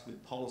trust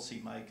with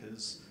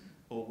policymakers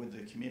or with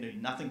the community,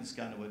 nothing's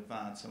going to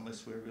advance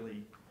unless we're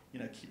really, you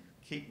know,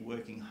 keep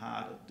working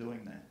hard at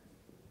doing that.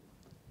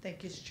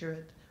 Thank you,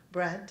 Stuart.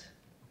 Brad?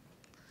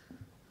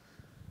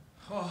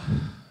 Oh,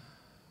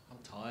 I'm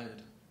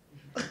tired.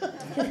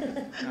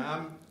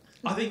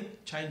 I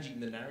think changing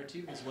the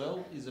narrative as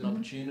well is an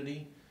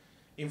opportunity.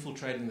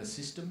 Infiltrating the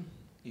system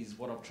is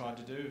what I've tried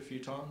to do a few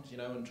times, you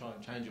know, and try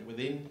and change it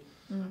within.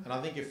 And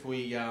I think if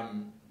we,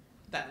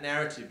 that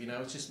narrative, you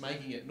know, it's just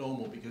making it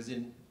normal because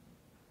I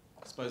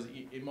suppose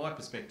in my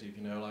perspective,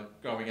 you know,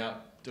 like growing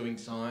up doing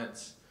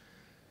science,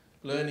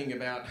 learning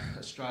about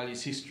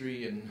Australia's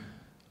history, and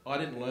I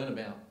didn't learn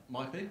about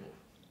my people,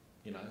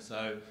 you know,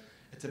 so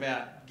it's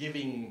about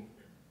giving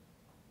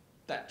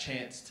that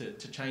chance to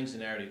change the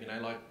narrative, you know,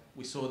 like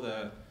we saw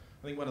I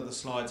think one of the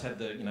slides had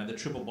the, you know, the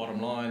triple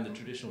bottom line, the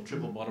traditional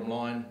triple bottom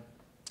line.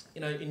 You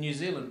know, in New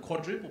Zealand,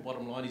 quadruple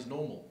bottom line is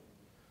normal.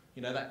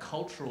 You know, that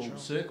cultural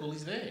circle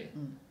is there.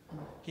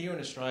 Here in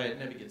Australia, it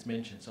never gets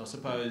mentioned. So I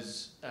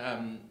suppose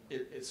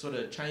it's sort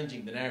of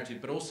changing the narrative,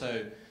 but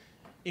also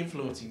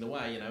influencing the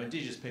way, you know,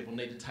 Indigenous people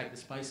need to take the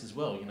space as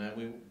well. You know,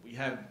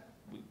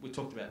 we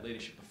talked about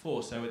leadership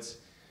before, so it's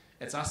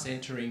us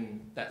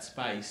entering that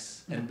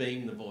space and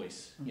being the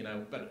voice, you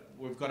know, but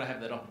we've got to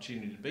have that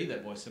opportunity to be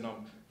that voice, and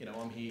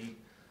I'm here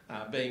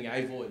being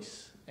a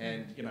voice,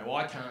 and, you know,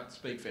 I can't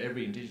speak for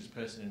every Indigenous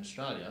person in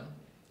Australia.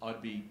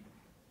 I'd be,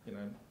 you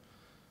know,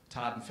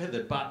 tarred and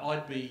feathered, but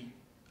I'd be,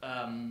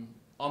 I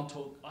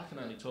can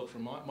only talk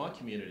from my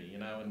community, you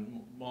know,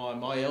 and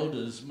my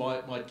elders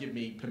might give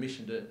me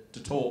permission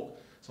to talk,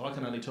 so I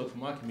can only talk from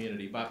my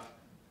community. But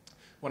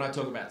when I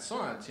talk about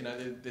science, you know,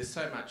 there's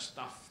so much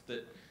stuff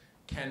that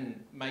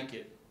can make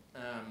it,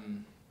 I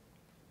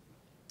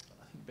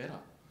think, better.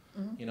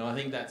 You know, I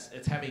think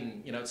it's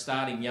having, you know, it's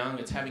starting young,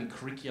 it's having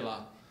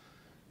curricula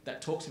that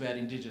talks about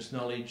Indigenous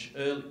knowledge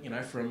early, you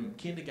know, from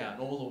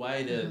kindergarten all the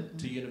way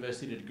to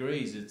university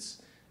degrees.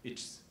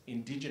 it's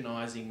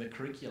indigenising the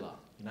curricula.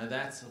 You know,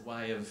 that's a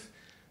way of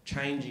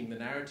changing the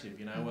narrative.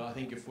 You know, well, I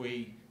think if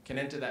we can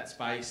enter that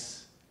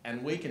space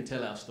and we can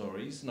tell our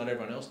stories, not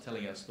everyone else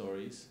telling our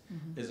stories,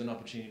 there's an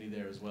opportunity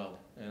there as well.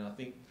 And I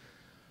think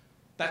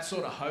that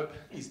sort of hope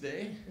is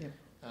there. Yep.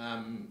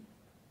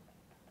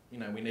 You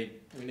know, we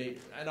need,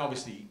 and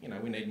obviously, you know,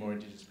 we need more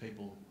Indigenous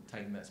people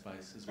taking that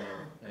space as well.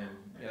 And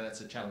yeah,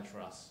 that's a challenge for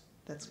us.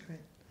 That's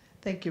great.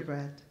 Thank you,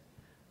 Brad.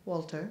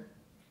 Walter?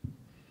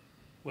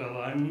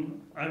 Well,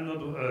 I'm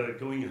not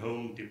going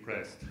home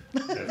depressed.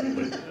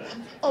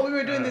 Oh, we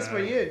were doing this for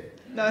you.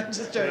 No, I'm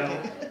just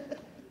joking.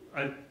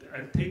 Well, I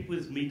take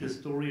with me the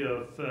story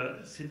of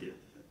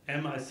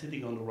am I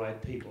sitting on the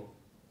right table?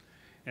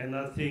 And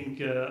I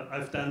think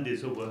I've done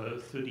this over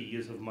 30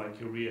 years of my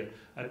career.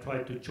 I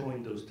tried to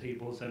join those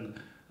tables, and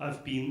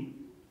I've been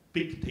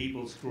big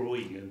tables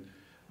growing. And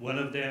one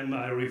of them,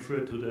 I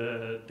refer to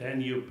the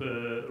Danube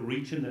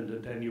region and the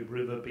Danube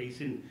River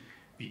Basin.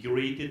 We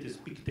created this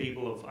big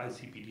table of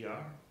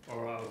ICPDR,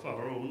 or of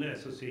our own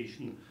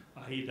association,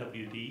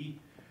 IEWD,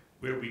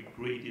 where we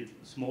created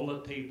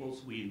smaller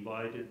tables. We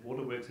invited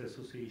waterworks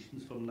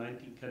associations from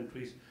 19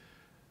 countries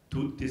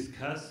to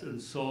discuss and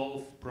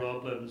solve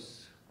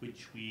problems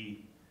which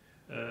we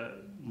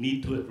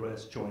need to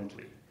address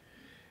jointly.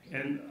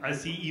 And I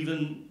see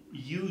even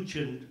huge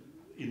and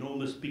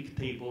enormous big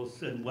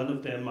tables, and one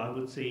of them, I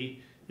would say,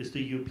 is the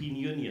European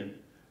Union,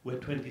 where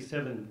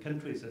 27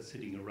 countries are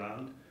sitting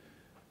around.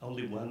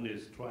 Only one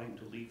is trying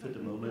to leave at the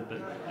moment,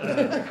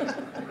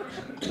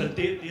 but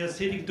they are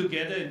sitting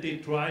together and they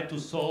try to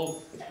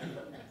solve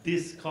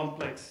this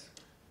complex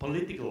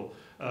political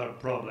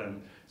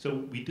problem.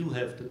 So we do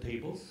have the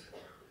tables,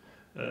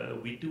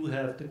 we do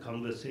have the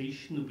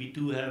conversation, we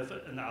do have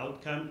an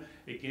outcome.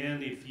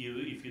 Again,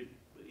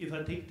 if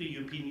I take the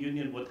European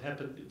Union, what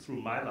happened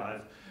through my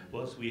life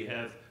was we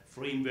have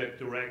framework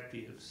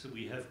directives,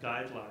 we have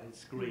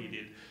guidelines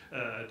created,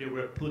 they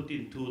were put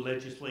into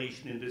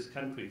legislation in these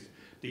countries.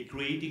 They're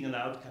creating an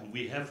outcome.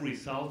 We have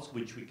results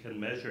which we can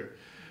measure.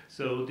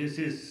 So this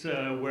is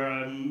where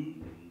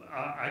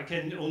I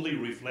can only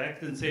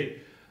reflect and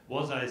say,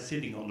 was I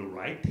sitting on the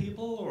right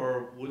table,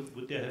 or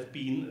would there have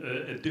been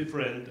a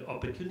different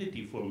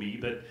opportunity for me?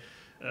 But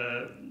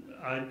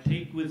I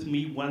take with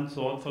me one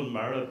thought from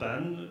Mara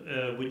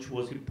Ban, which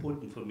was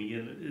important for me,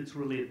 and it's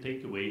really a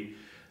takeaway,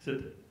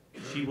 that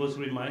she was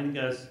reminding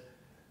us,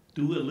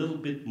 do a little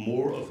bit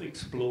more of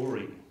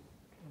exploring.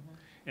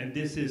 And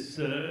this is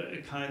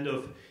a kind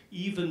of,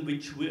 even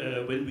which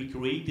when we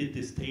created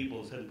these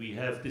tables and we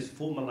have these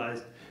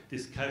formalized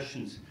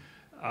discussions,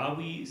 are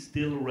we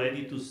still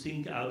ready to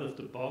think out of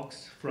the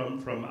box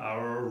from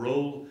our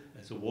role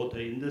as a water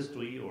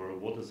industry or a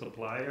water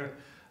supplier?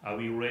 Are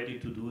we ready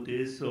to do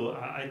this? So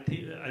I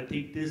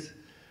take this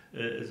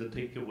as a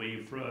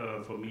takeaway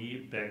for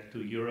me back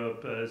to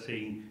Europe,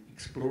 saying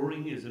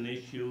exploring is an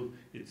issue.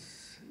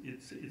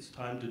 It's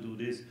time to do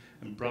this,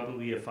 and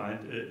probably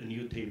find a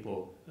new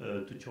table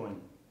to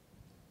join.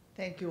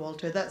 Thank you,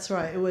 Walter. That's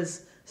right. It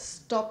was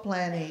stop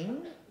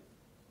planning,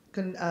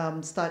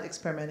 start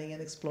experimenting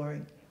and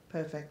exploring.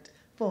 Perfect.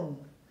 Fung.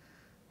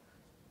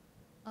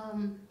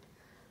 In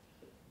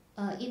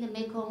the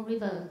Mekong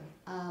River,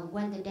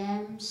 when the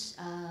dams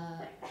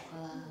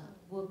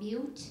were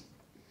built,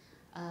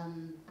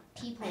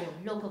 people,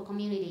 local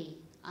community,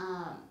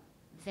 are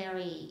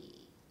very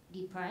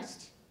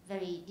depressed,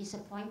 very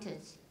disappointed,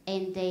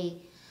 and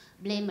they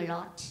blame a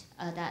lot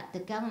that the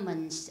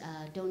governments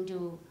don't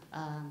do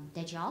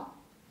their job,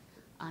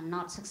 are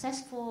not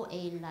successful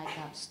in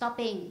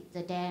stopping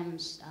the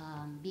dams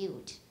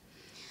built.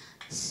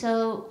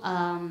 So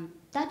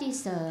that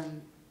is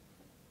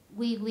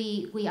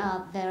we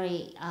are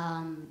very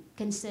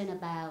concerned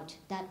about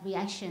that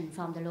reaction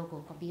from the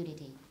local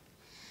community.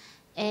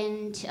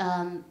 And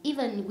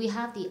even we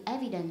have the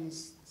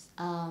evidence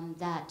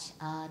that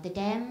the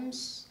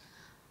dams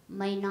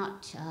may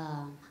not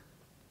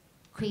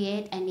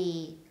create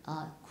any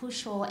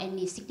crucial,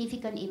 any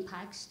significant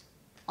impacts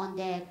on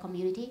their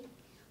community,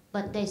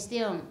 but they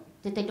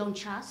don't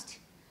trust,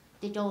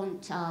 they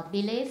don't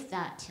believe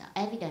that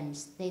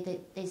evidence.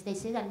 They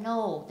say that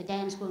no, the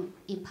dams will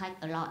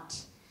impact a lot.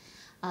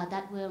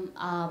 That will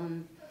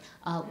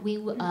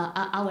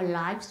our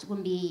lives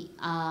will be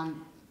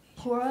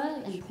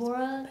poorer and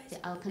poorer.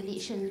 Our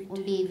condition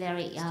will be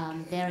very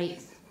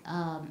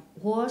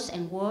worse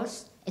and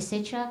worse,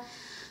 etc.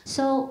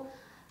 So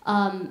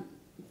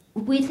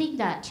we think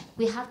that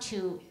we have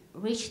to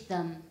reach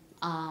them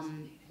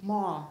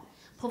more,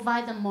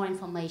 provide them more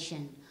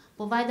information,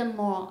 provide them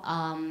more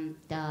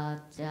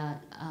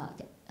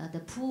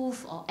the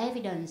proof or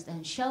evidence,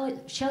 and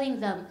showing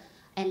them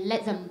and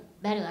let them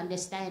better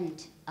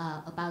understand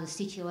about the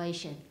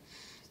situation.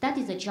 That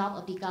is the job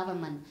of the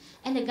government,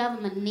 and the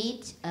government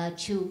needs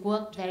to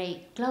work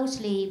very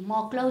closely,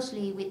 more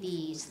closely with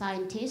the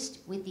scientists,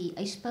 with the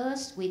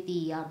experts, with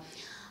the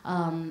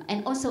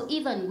and also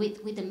even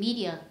with the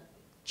media,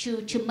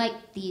 to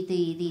make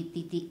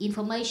the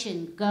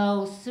information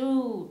go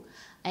through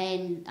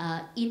and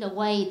in a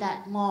way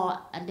that more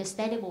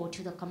understandable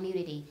to the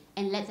community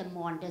and let them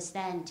more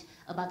understand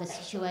about the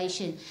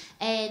situation.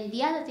 And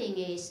the other thing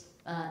is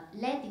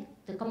let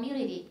the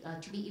community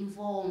to be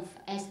involved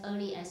as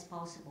early as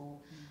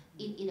possible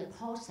in the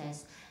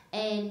process,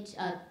 and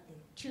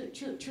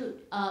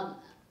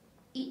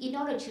in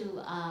order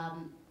to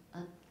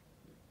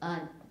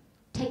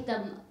take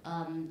them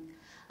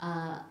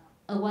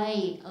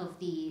away of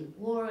the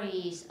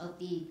worries, of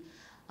the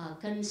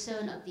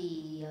concern, of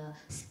the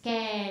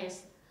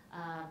scares,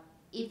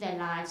 if their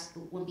lives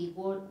will be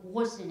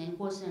worsened and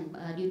worsened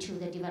due to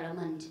the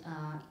development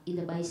in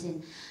the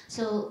basin.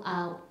 So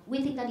we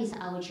think that is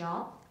our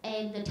job,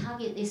 and the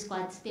target is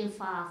quite still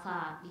far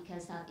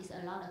because it's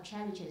a lot of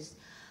challenges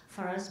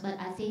for us. But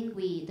I think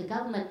the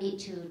government need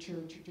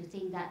to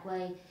think that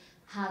way,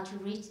 how to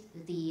reach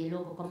the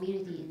local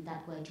community in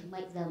that way to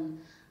make them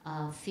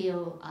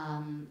feel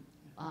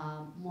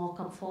more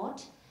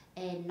comfort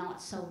and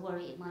not so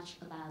worried much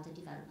about the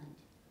development.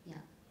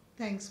 Yeah.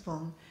 Thanks,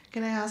 Phong.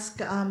 Can I ask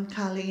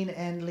Karlene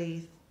and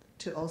Leith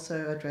to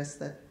also address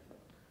that?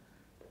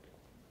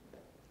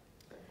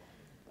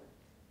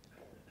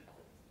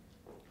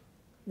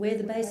 We're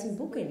the Basin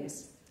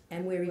Bookends,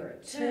 and we're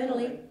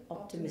eternally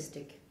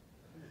optimistic.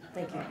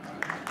 Thank you.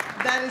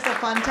 That is a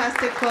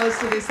fantastic close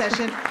to this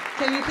session.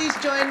 Can you please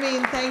join me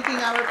in thanking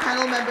our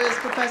panel members,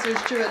 Professor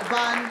Stuart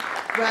Bunn,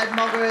 Brad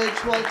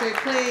Moggeridge, Walter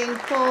Kling,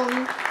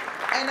 Phong,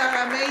 and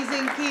our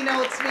amazing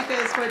keynote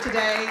speakers for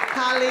today,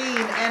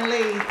 Karlene and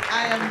Leith.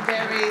 I am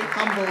very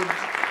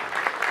humbled.